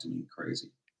don't talk to me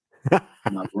crazy.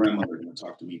 My grandmother don't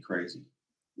talk to me crazy.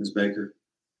 Ms. Baker,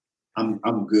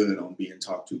 I'm good on being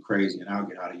talked to crazy, and I'll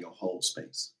get out of your whole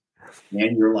space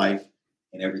and your life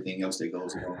and everything else that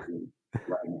goes along with it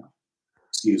right now.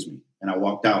 Excuse me." And I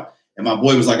walked out, and my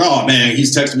boy was like, "Oh man,"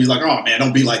 he's texting me. He's like, "Oh man,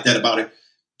 don't be like that about it.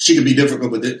 She could be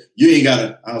difficult with it. You ain't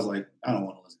gotta." I was like, I don't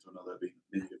want to listen to another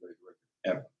Anita Baker record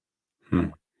ever.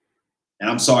 And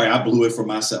I'm sorry, I blew it for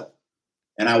myself.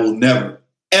 And I will never,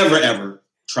 ever, ever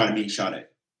try to meet Sade.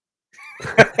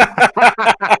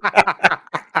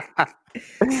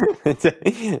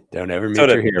 Don't ever meet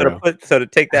your hero. So to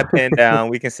take that pen down,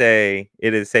 we can say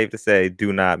it is safe to say,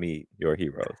 do not meet your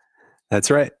heroes.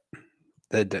 That's right.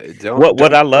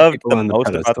 What I loved the most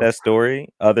about that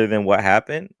story, other than what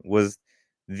happened, was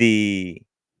the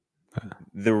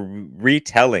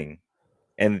retelling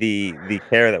and the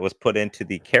care that was put into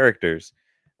the characters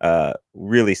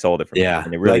really sold it for me, Yeah,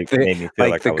 and it really made me feel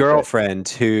like the I was there. girlfriend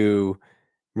who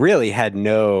really had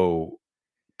no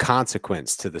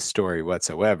consequence to the story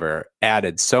whatsoever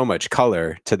added so much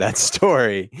color to that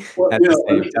story Well, at you the know, let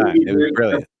same me, let me time. be It was very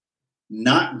brilliant. careful.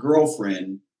 Not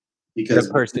girlfriend, The because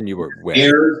person you were with.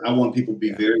 airs, I want people to be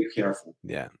Yeah. very careful.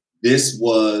 Yeah. This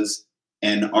was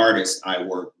an artist I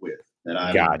worked with that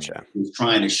I Gotcha. was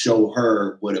trying to show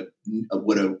her what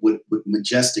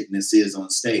majesticness is on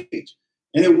stage,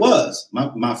 and it was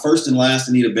my first and last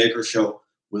Anita Baker show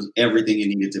was everything it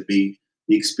needed to be.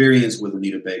 The experience with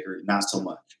Anita Baker, not so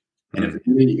much. And if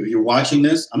you're watching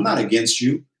this, I'm not against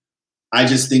you. I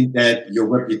just think that your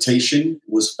reputation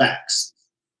was facts.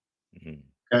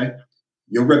 Okay,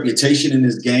 your reputation in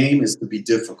this game is to be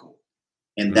difficult,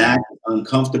 and that is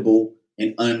uncomfortable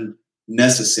and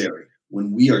unnecessary.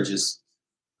 When we are just,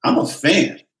 I'm a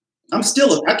fan. I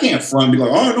can't front and be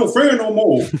like, I ain't no fan no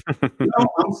more.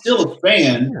 I'm still a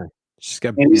fan. Yeah. She's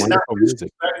got And it's not wonderful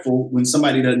music. disrespectful when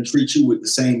somebody doesn't treat you with the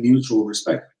same mutual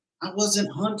respect. I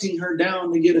wasn't hunting her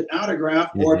down to get an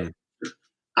autograph, or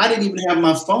I didn't even have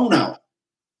my phone out.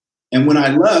 And when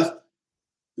I left,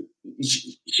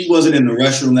 she wasn't in the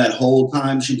restroom that whole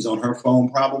time. She was on her phone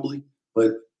probably.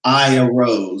 But Ida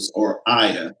Rose, or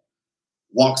Ida,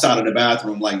 walks out of the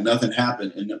bathroom like nothing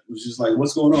happened. And it was just like,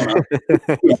 what's going on?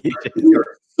 We are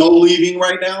so leaving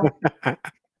right now.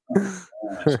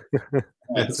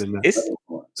 It's,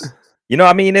 you know,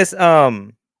 I mean, it's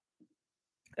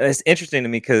interesting to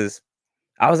me because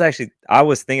I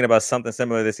was thinking about something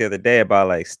similar this the other day about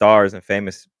like stars and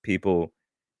famous people.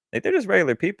 Like they're just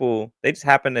regular people. They just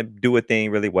happen to do a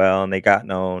thing really well and they got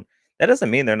known. That doesn't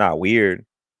mean they're not weird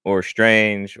or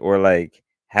strange or like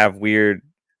have weird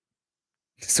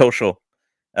social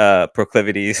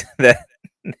proclivities that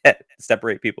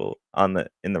separate people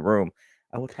in the room.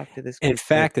 I will talk to this. In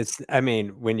fact,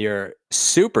 when you're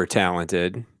super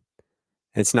talented,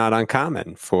 it's not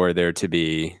uncommon for there to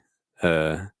be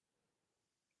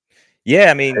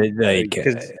yeah, I mean,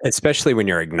 especially when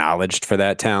you're acknowledged for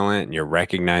that talent and you're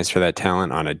recognized for that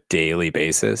talent on a daily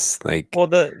basis. Like, well,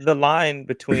 the line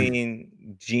between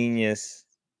genius,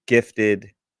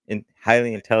 gifted, and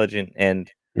highly intelligent,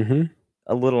 and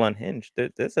a little unhinged.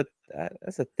 That's a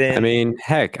thin. I mean,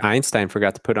 heck, Einstein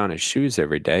forgot to put on his shoes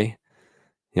every day.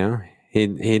 You know,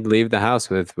 he'd leave the house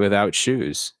without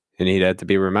shoes, and he'd have to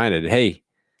be reminded, "Hey,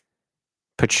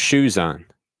 put your shoes on."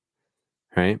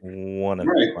 Right? One of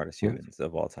the smartest humans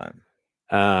of all time.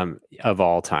 Of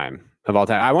all time.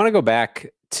 I want to go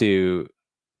back to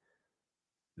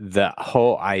the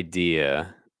whole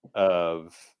idea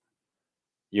of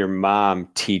your mom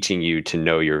teaching you to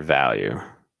know your value.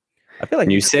 I feel like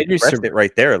you said you expressed it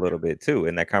right there a little bit too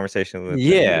in that conversation with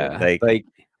like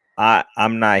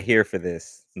I'm not here for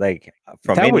this. Like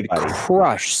from that anybody. would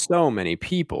crush so many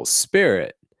people's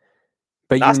spirit.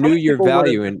 But you knew your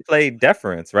value and play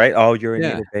deference, right? Oh, you're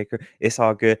Anita Baker. It's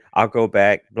all good. I'll go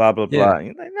back. Blah blah blah. And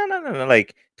you're like, no.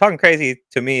 Like talking crazy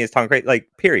to me is talking crazy. Like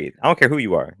period. I don't care who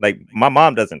you are. Like my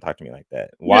mom doesn't talk to me like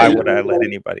that. Why would I let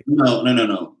anybody? No.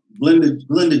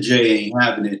 Glenda J ain't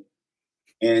having it,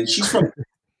 and she's from.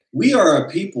 We are a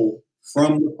people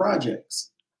from the projects.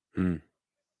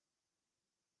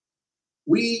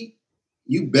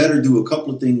 You better do a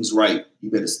couple of things right.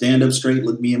 You better stand up straight,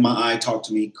 look me in my eye, talk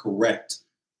to me correct,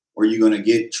 or you're going to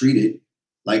get treated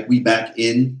like we back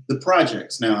in the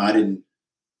projects. Now, I didn't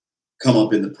come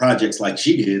up in the projects like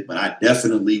she did, but I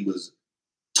definitely was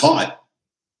taught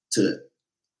to,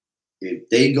 if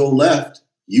they go left,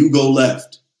 you go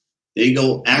left. They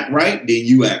go act right, then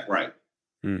you act right.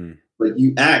 But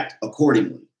you act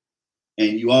accordingly.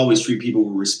 And you always treat people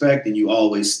with respect, and you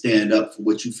always stand up for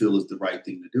what you feel is the right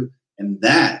thing to do. And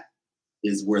that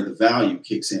is where the value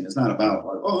kicks in. It's not about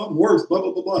like, oh, I'm worth blah,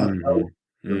 blah, blah, blah.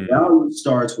 The value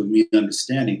starts with me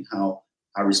understanding how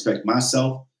I respect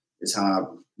myself is how I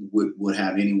would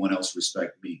have anyone else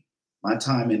respect me. My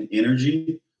time and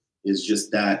energy is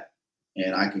just that,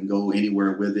 and I can go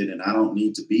anywhere with it, and I don't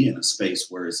need to be in a space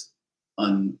where it's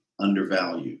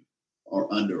undervalued or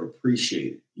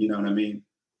underappreciated. You know what I mean?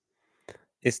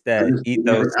 It's that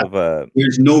ethos of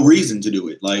there's no reason to do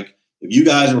it. Like if you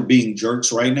guys are being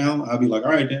jerks right now, I'll be like,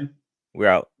 all right, then we're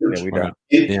out. Yeah, we're done.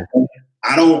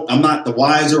 I'm not the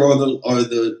wiser or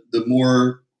the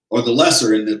more or the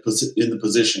lesser in the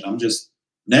position. I'm just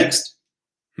next.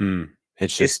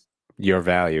 It's just your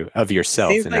value of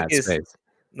yourself in that space.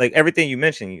 Like everything you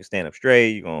mentioned, you stand up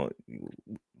straight. We're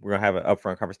gonna have an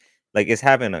upfront conversation. Like it's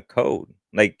having a code.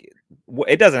 Like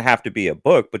it doesn't have to be a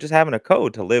book, but just having a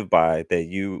code to live by that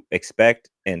you expect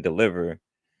and deliver.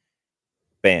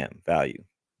 Bam, value.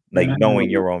 like Man, knowing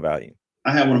your own value.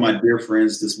 I had one of my dear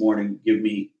friends this morning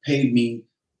paid me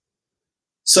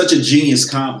such a genius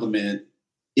compliment.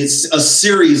 It's a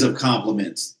series of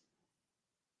compliments.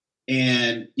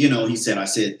 And, he said, I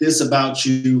said this about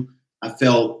you. I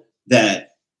felt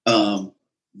that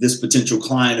this potential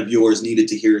client of yours needed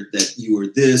to hear that you were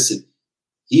this. And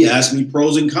he asked me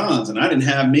pros and cons. And I didn't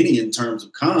have many in terms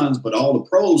of cons, but all the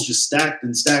pros just stacked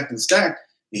and stacked and stacked.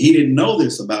 And he didn't know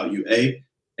this about you, A.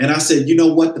 And I said, you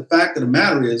know what? The fact of the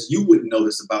matter is, you wouldn't know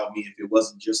this about me if it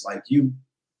wasn't just like you.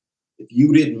 If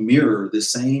you didn't mirror the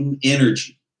same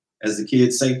energy, as the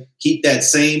kids say, keep that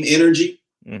same energy.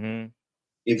 Mm-hmm.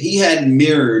 If he hadn't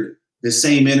mirrored the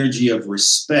same energy of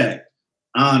respect,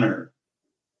 honor,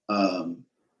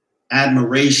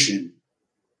 admiration,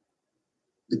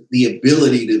 the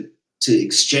ability to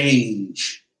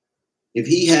exchange, if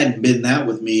he hadn't been that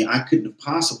with me, I couldn't have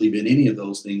possibly been any of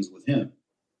those things with him.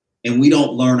 And we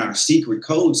don't learn our secret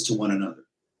codes to one another.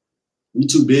 We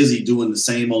too busy doing the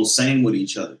same old same with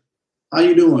each other. How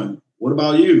you doing? What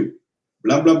about you?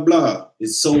 Blah, blah, blah.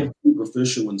 It's so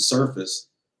superficial and surface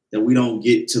that we don't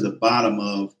get to the bottom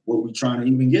of what we're trying to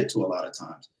even get to a lot of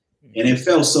times. And it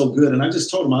felt so good. And I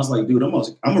just told him, I was like, dude, I'm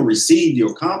going to receive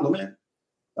your compliment.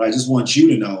 But I just want you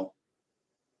to know,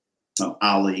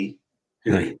 Ali,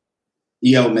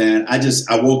 yo, man,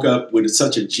 I woke up with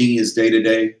such a genius day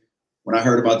today. When I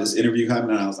heard about this interview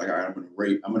happening, I was like, all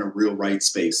right, I'm in a real right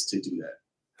space to do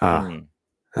that.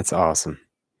 That's awesome.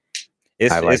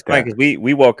 It's funny because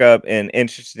we woke up in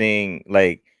interesting,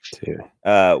 like,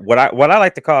 what I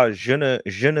like to call je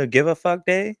ne give a fuck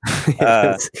day.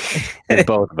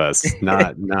 Both of us,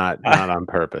 not on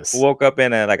purpose. Woke up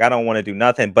in like I don't want to do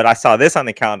nothing, but I saw this on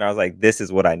the calendar. I was like, this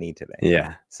is what I need today.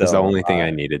 Yeah, so it's the only thing I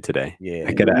needed today. Yeah,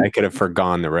 I could have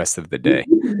forgone the rest of the day.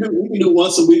 We can do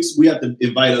once a week. So we have to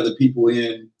invite other people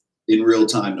in real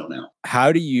time though now.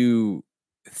 How do you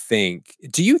think?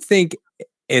 Do you think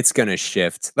it's going to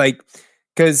shift? Like,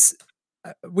 because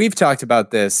we've talked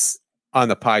about this on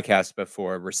the podcast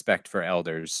before, respect for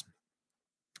elders.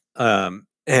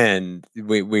 And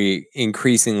we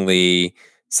increasingly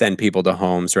send people to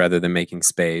homes rather than making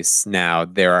space. Now,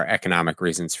 there are economic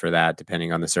reasons for that,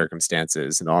 depending on the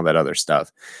circumstances and all that other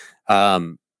stuff.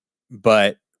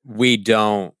 But we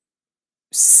don't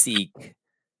seek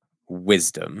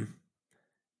wisdom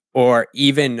or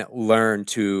even learn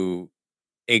to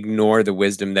ignore the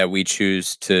wisdom that we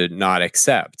choose to not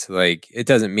accept. Like, it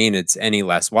doesn't mean it's any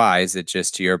less wise. It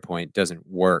just, to your point, doesn't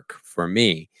work for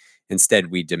me.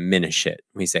 Instead, we diminish it.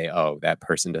 We say, oh, that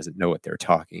person doesn't know what they're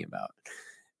talking about.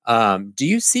 Do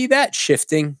you see that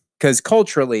shifting? Because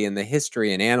culturally, in the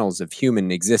history and annals of human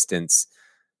existence,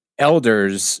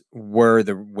 elders were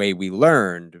the way we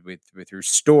learned with through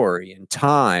story and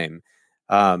time.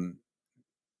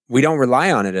 We don't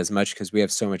rely on it as much because we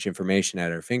have so much information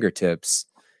at our fingertips.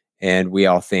 And we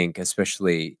all think,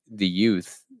 especially the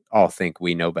youth, all think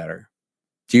we know better.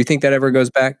 Do you think that ever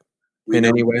goes back in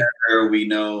any way? Better, we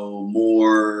know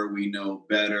more, we know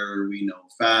better, we know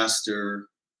faster.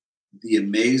 The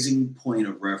amazing point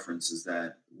of reference is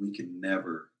that we can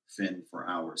never fend for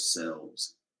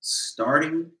ourselves,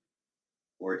 starting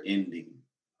or ending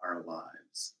our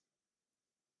lives.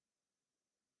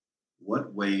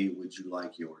 What way would you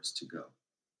like yours to go?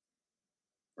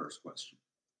 First question.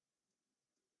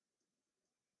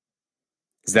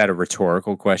 Is that a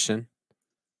rhetorical question?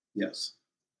 Yes.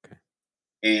 Okay.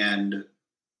 And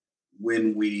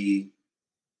when we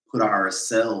put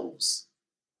ourselves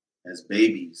as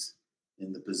babies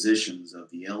in the positions of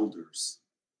the elders,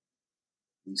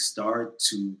 we start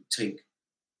to take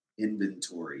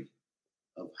inventory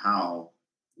of how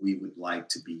we would like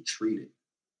to be treated.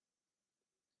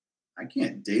 I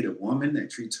can't date a woman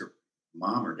that treats her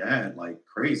mom or dad like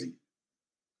crazy,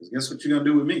 because guess what you're going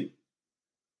to do with me?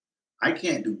 I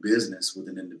can't do business with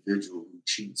an individual who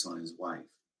cheats on his wife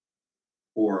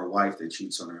or a wife that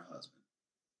cheats on her husband.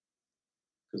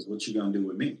 Because what you going to do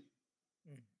with me?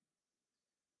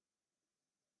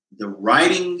 The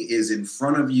writing is in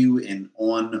front of you and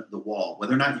on the wall.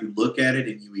 Whether or not you look at it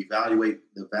and you evaluate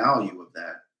the value of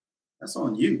that, that's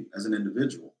on you as an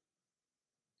individual.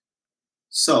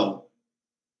 So,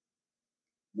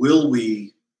 will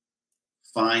we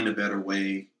find a better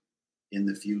way in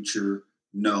the future?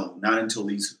 No, not until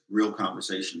these real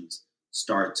conversations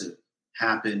start to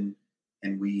happen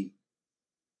and we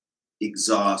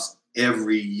exhaust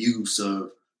every use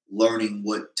of learning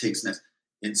what takes next.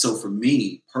 And so for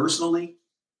me personally,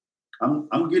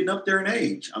 I'm getting up there in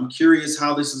age. I'm curious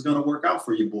how this is going to work out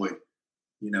for you, boy.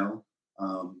 You know,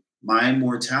 my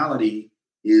immortality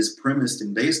is premised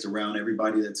and based around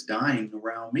everybody that's dying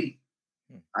around me.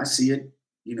 I see it,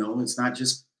 you know, it's not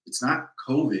just It's not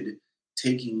COVID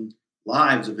taking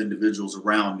lives of individuals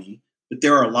around me, but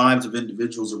there are lives of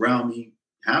individuals around me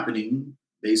happening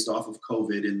based off of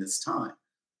COVID in this time.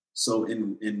 So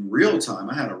in real time,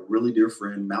 I had a really dear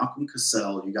friend, Malcolm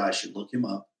Cassell. You guys should look him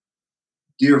up.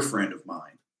 Dear friend of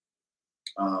mine.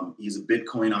 He's a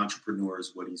Bitcoin entrepreneur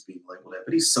is what he's being labeled at,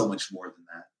 but he's so much more than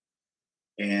that.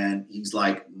 And he's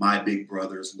like my big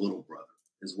brother's little brother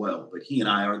as well. But he and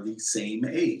I are the same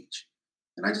age.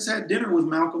 And I just had dinner with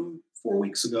Malcolm 4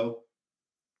 weeks ago.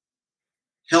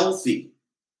 Healthy,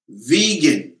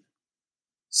 vegan,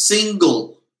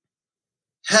 single,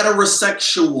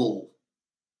 heterosexual,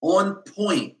 on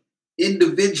point,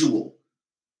 individual,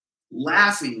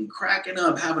 laughing, cracking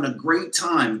up, having a great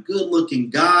time, good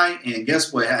looking guy. And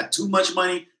guess what? Had too much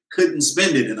money, couldn't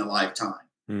spend it in a lifetime.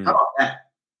 How about that?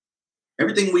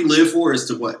 Everything we live for is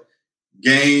to what?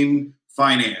 Gain,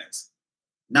 finance.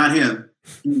 Not him.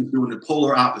 He was doing the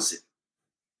polar opposite.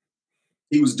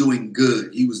 He was doing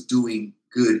good. He was doing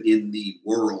good in the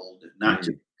world, not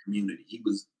just the community. He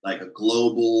was like a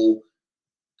global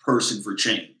person for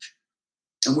change.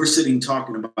 And we're sitting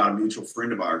talking about a mutual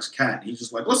friend of ours, Kat. He's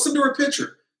just like, let's send her a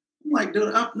picture. I'm like,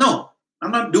 dude, no,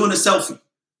 I'm not doing a selfie.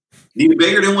 Nita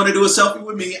Baker didn't want to do a selfie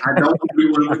with me. I don't want to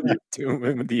do one with you. Do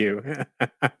it with you.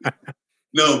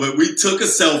 No, but we took a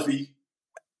selfie.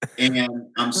 And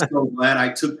I'm so glad I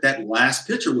took that last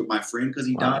picture with my friend because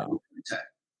he died of a heart attack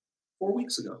 4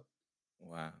 weeks ago.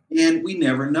 Wow. And we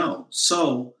never know.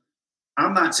 So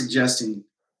I'm not suggesting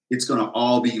it's going to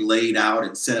all be laid out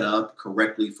and set up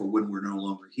correctly for when we're no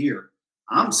longer here.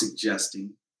 I'm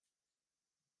suggesting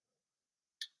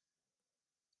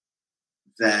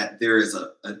that there is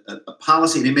a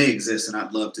policy, and it may exist, and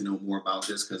I'd love to know more about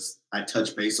this because I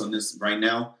touch base on this right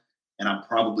now, and I'm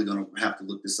probably going to have to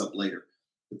look this up later.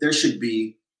 But there should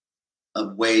be a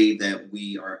way that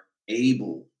we are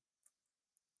able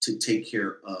to take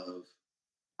care of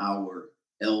our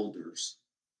elders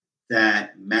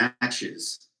that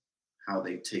matches how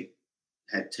they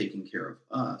had taken care of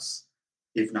us,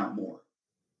 if not more.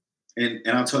 And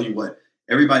I'll tell you what,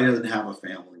 everybody doesn't have a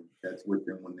family that's with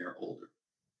them when they're older.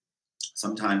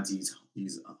 Sometimes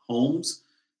these homes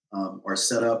are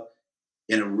set up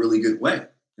in a really good way.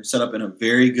 They're set up in a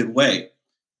very good way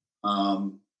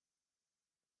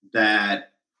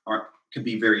that could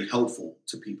be very helpful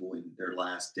to people in their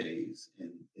last days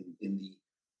and in the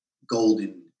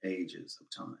golden ages of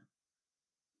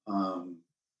time.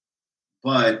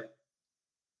 But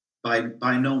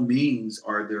by no means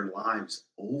are their lives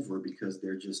over because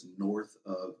they're just north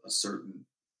of a certain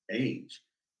age.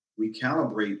 We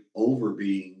calibrate over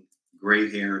being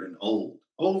gray-haired and old.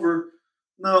 Over,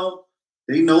 no,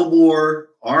 they know more,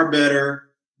 are better,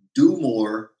 do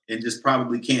more, and just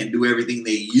probably can't do everything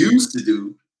they used to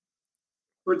do,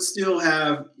 but still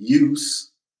have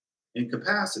use and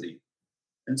capacity.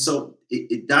 And so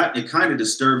it kind of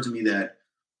disturbs me that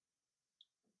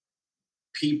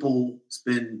people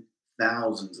spend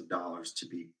thousands of dollars to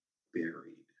be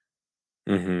buried.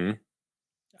 Mm-hmm.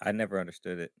 I never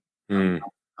understood it.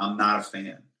 I'm not a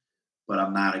fan, but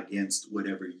I'm not against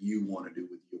whatever you want to do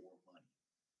with your money.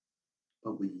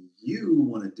 But when you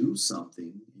want to do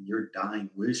something and your dying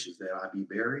wish is that I be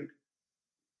buried,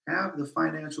 have the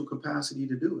financial capacity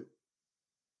to do it.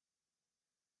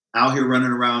 Out here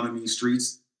running around in these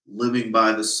streets, living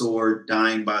by the sword,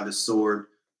 dying by the sword.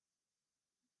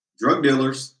 Drug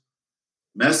dealers,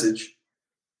 message,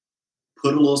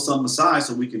 put a little something aside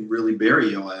so we can really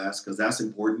bury your ass, because that's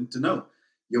important to know.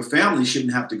 Your family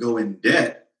shouldn't have to go in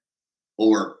debt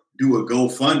or do a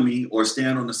GoFundMe or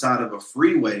stand on the side of a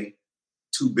freeway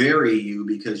to bury you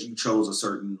because you chose a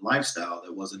certain lifestyle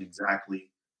that wasn't exactly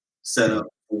set up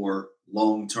for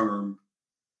long-term,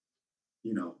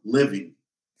 living.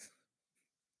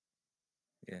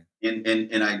 Yeah.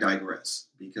 And I digress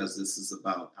because this is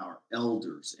about our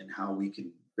elders and how we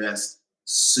can best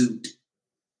suit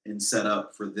and set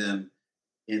up for them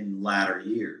in latter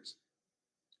years.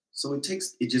 So to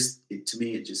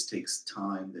me, it just takes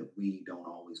time that we don't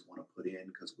always want to put in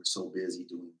because we're so busy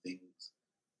doing things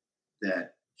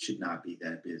that should not be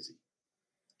that busy.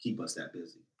 Keep us that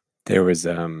busy. There was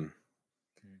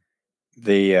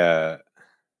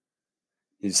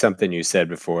something you said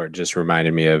before. It just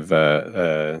reminded me of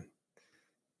a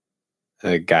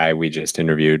guy we just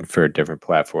interviewed for a different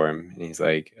platform. And he's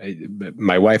like,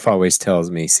 my wife always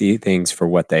tells me, see things for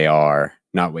what they are,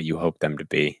 not what you hope them to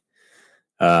be.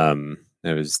 I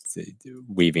was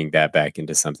weaving that back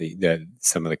into some of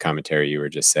the commentary you were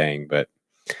just saying, but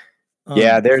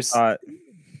there's on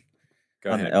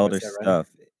ahead. the elder stuff.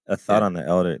 A thought on the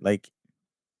elder, like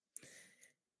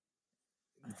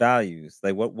values.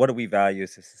 Like what do we value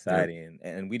as a society?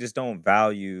 And we just don't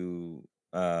value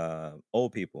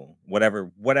old people,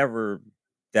 whatever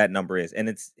that number is. And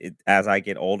it as I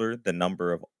get older, the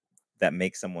number of that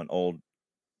makes someone old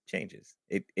changes.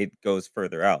 It goes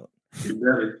further out. It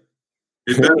better.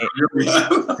 It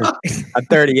better. I'm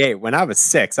 38. When I was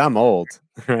 6, I'm old,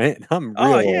 right? I'm real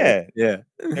Oh yeah. old. Yeah.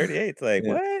 38. It's like,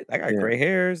 Yeah. what? I got Yeah. gray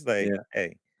hairs. Like, Yeah.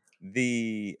 hey,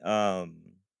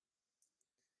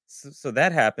 so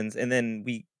that happens, and then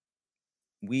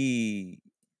we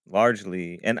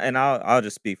largely, and I'll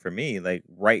just speak for me, like,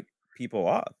 write people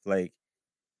off. Like,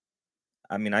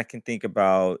 I mean, I can think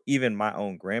about even my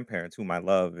own grandparents, whom I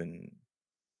love and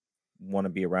wanted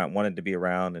to be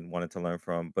around and wanted to learn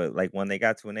from, but like when they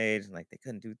got to an age and like they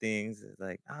couldn't do things, it's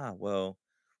like, well,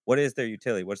 what is their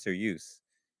utility? What's their use?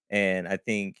 And I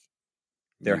think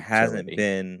there hasn't Utility.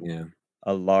 been Yeah.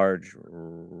 a large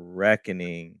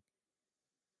reckoning,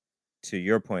 to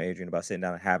your point, Adrian, about sitting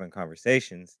down and having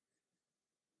conversations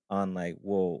on like,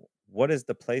 well, what is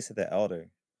the place of the elder,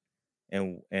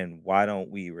 and why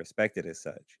don't we respect it as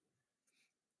such?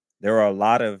 There are a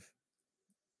lot of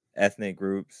ethnic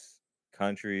groups,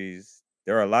 countries.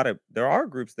 There are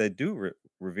groups that do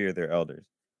revere their elders.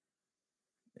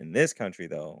 In this country,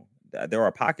 though, there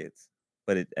are pockets,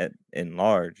 but in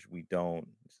large, we don't.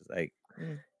 It's just like,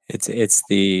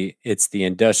 It's the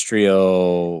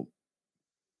industrial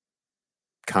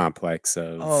complex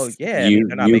of oh yeah, I mean,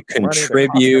 they're not you making money, they're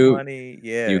costing them money.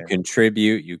 you Yeah,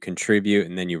 contribute,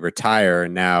 and then you retire.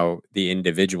 And now the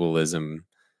individualism,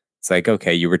 it's like,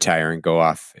 okay, you retire and go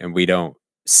off, and we don't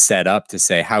set up to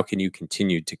say, how can you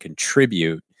continue to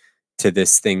contribute to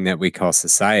this thing that we call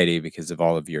society because of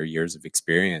all of your years of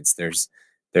experience? There's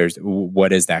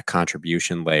what is that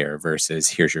contribution layer versus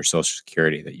here's your social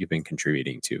security that you've been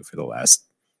contributing to for the last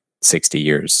 60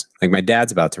 years. Like my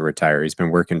dad's about to retire. He's been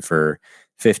working for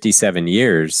 57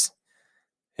 years.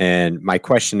 And my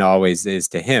question always is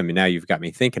to him, and now you've got me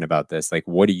thinking about this, like,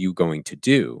 what are you going to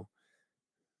do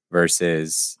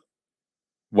versus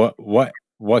what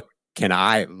can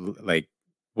I, like,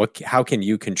 how can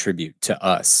you contribute to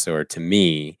us or to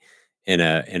me in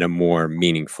a more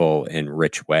meaningful and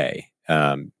rich way?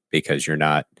 Because you're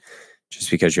not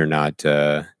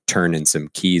turning some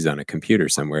keys on a computer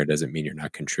somewhere doesn't mean you're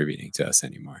not contributing to us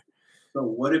anymore. So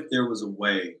what if there was a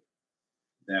way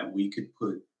that we could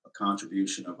put a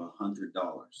contribution of $100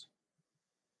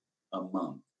 a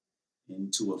month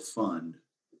into a fund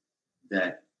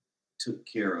that took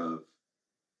care of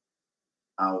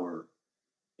our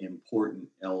important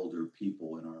elder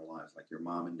people in our lives, like your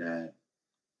mom and dad?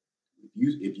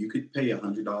 If you could pay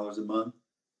 $100 a month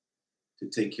to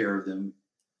take care of them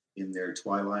in their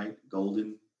twilight,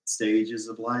 golden stages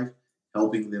of life,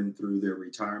 helping them through their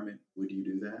retirement, would you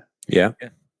do that? Yeah.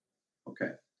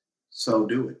 Okay. So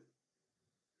do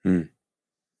it.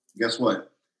 Guess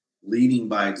what? Leading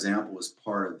by example is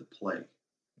part of the play.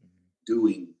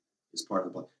 Doing is part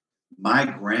of the play. My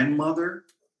grandmother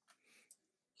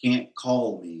can't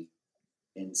call me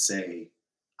and say,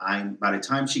 by the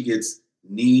time she gets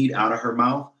need out of her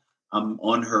mouth, I'm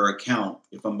on her account.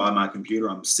 If I'm by my computer,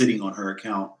 I'm sitting on her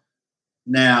account.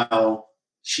 Now,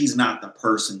 she's not the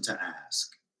person to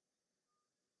ask.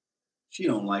 She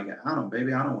don't like it. I don't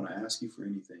want to ask you for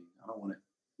anything. I don't want to.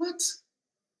 What?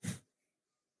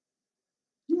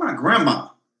 You're my grandma.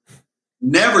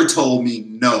 Never told me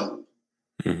no.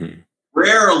 Mm-hmm.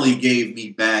 Rarely gave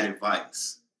me bad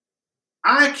advice.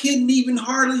 I couldn't even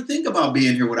hardly think about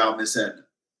being here without Miss Edna.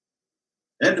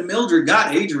 Edna Mildred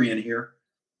got Adrian here.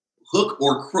 Hook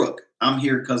or crook, I'm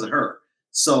here because of her.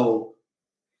 So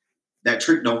that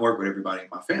trick don't work with everybody in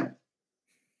my family.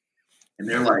 And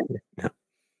they're like,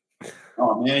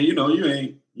 oh man, you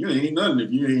ain't nothing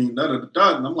if you ain't nothing.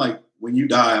 And I'm like, when you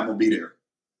die, I'm gonna be there.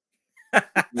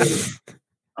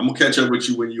 I'm gonna catch up with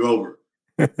you when you're over.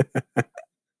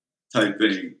 Type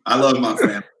thing. I love my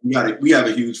family. We have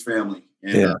a huge family.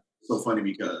 And it's so funny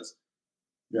because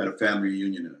we had a family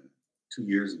reunion 2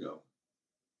 years ago.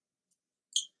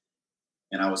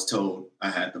 And I was told I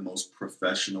had the most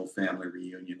professional family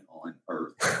reunion on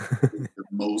earth. The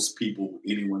most people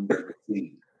anyone's ever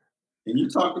seen. And you're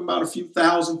talking about a few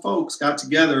thousand folks got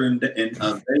together in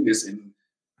Vegas. And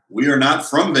we are not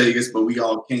from Vegas, but we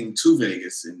all came to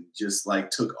Vegas and just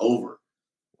like took over.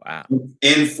 Wow.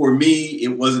 And for me,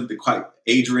 it wasn't the quite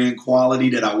Adrian quality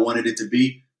that I wanted it to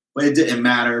be, but it didn't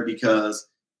matter because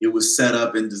it was set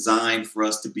up and designed for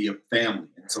us to be a family.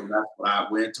 And so that's what I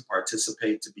went to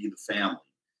participate, to be the family.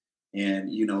 And,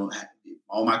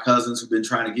 all my cousins who've been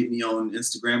trying to get me on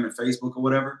Instagram and Facebook or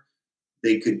whatever,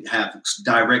 they could have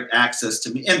direct access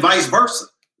to me and vice versa.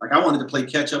 Like I wanted to play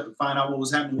catch up and find out what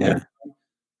was happening. Yeah.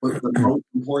 But the most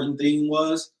important thing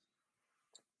was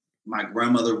my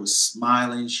grandmother was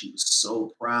smiling. She was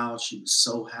so proud. She was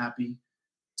so happy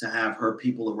to have her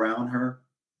people around her.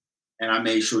 And I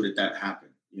made sure that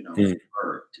happened, for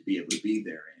her to be able to be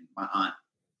there. And my aunt,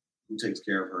 who takes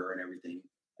care of her and everything,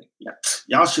 like, yeah,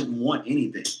 y'all shouldn't want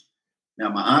anything. Now,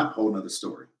 my aunt, whole nother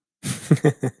story.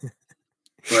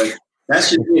 But that's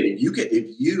just it.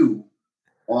 If you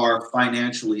are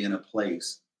financially in a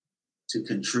place to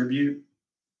contribute,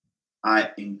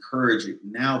 I encourage it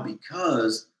now,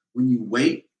 because when you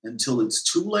wait until it's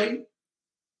too late,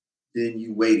 then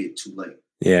you waited too late.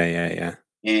 Yeah.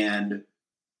 And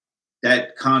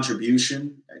that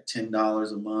contribution at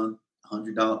 $10 a month,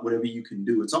 $100, whatever you can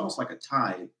do, it's almost like a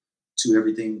tithe to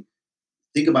everything.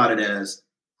 Think about it as,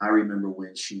 I remember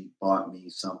when she bought me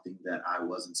something that I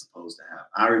wasn't supposed to have.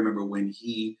 I remember when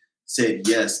he said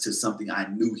yes to something I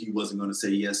knew he wasn't going to say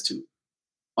yes to.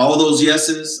 All those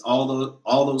yeses, all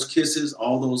those kisses,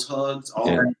 all those hugs, all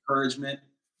that encouragement,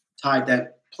 play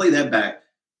that back,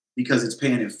 because it's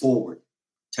paying it forward,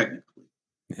 technically.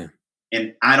 Yeah.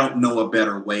 And I don't know a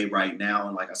better way right now.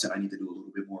 And like I said, I need to do a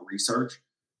little bit more research,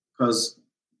 because,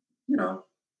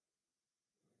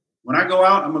 when I go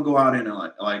out, I'm gonna go out in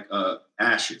like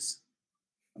ashes.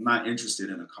 I'm not interested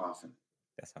in a coffin.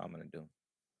 That's how I'm gonna do.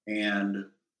 And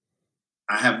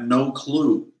I have no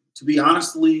clue. To be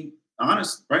honest right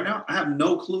now, I have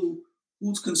no clue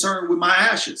who's concerned with my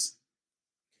ashes.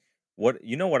 What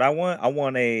I want? I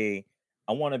want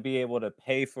to be able to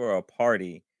pay for a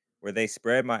party where they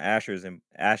spread my ashes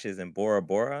in Bora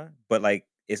Bora, but like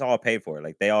it's all paid for.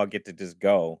 Like they all get to just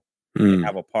go and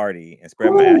have a party and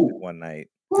spread my ashes one night.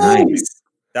 Nice.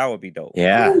 That would be dope.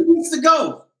 Yeah. Who needs to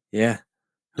go? Yeah.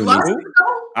 Do I need to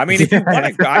go? I mean, if you want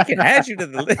to go, I can add you to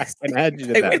the list. I can add you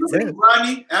to that list.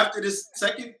 Ronnie, after this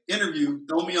second interview,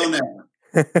 throw me on that one.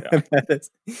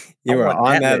 You are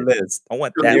on that list. I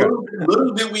want that.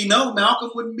 Little did we know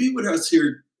Malcolm wouldn't be with us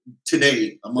here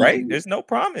today. Right? There's no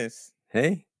promise.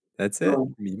 Hey, that's it.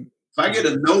 So, if I get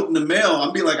a note in the mail,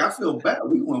 I'll be like, I feel bad.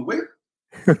 We going where?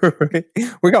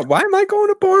 Why am I going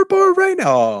to Bora Bora right now?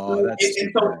 Oh,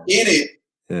 and so in it,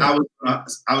 I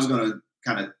was going to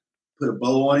kind of put a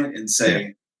bow on it and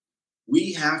say,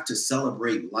 we have to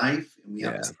celebrate life, and we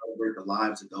have to celebrate the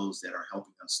lives of those that are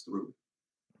helping us through.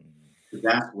 So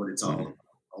that's what it's all about,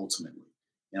 ultimately.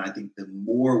 And I think the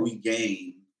more we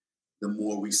gain, the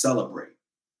more we celebrate.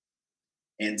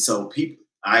 And so people,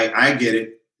 I get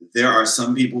it. There are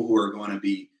some people who are going to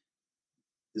be,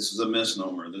 this is a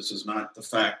misnomer. This is not the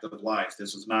fact of life.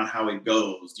 This is not how it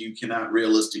goes. You cannot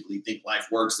realistically think life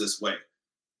works this way.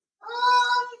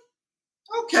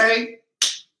 Okay.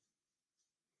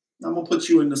 I'm going to put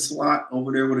you in the slot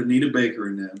over there with Anita Baker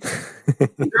and them.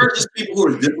 There are just people who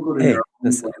are difficult in their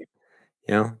own way.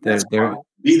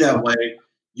 Be that way.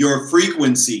 Your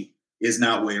frequency is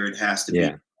not where it has to be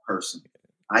in person.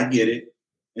 I get it.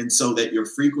 And so that your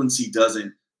frequency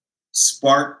doesn't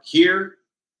spark here,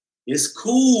 it's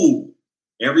cool.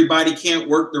 Everybody can't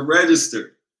work the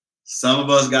register. Some of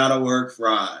us got to work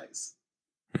fries.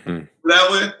 That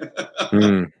way?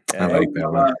 I like that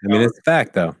one. I mean, it's a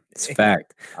fact, though. It's a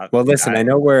fact. Well, listen, I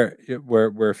know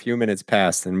we're a few minutes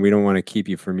past, and we don't want to keep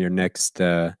you from your next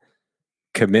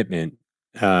commitment.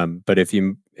 But if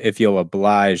you'll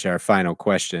oblige our final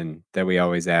question that we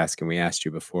always ask, and we asked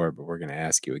you before, but we're going to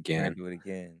ask you again. Do it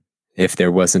again. If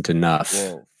there wasn't enough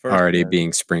already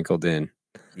being sprinkled in.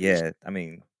 Yeah, I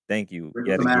mean, thank you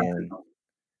yet again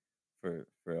for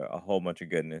a whole bunch of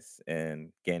goodness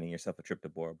and gaining yourself a trip to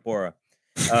Bora Bora.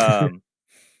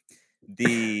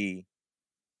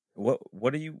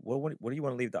 What do you want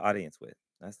to leave the audience with?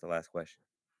 That's the last question.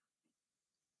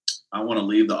 I want to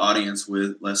leave the audience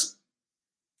with, let's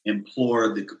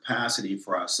implore the capacity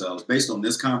for ourselves, based on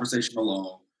this conversation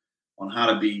alone, on how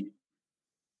to be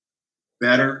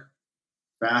better,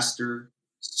 faster,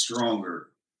 stronger,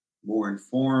 more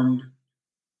informed,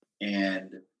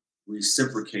 and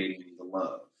reciprocating the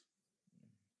love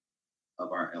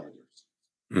of our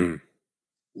elders.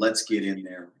 Let's get in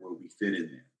there where we fit in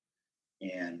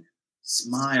there, and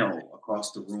smile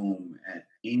across the room at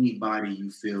anybody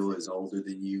you feel is older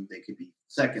than you. They could be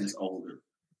seconds older.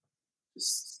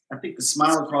 I think the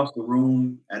smile across the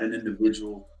room at an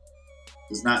individual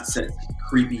does not set a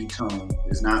creepy tone.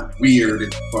 It's not weird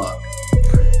as fuck.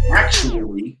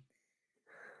 Actually,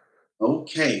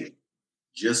 okay,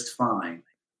 just fine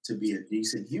to be a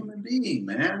decent human being,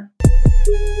 man.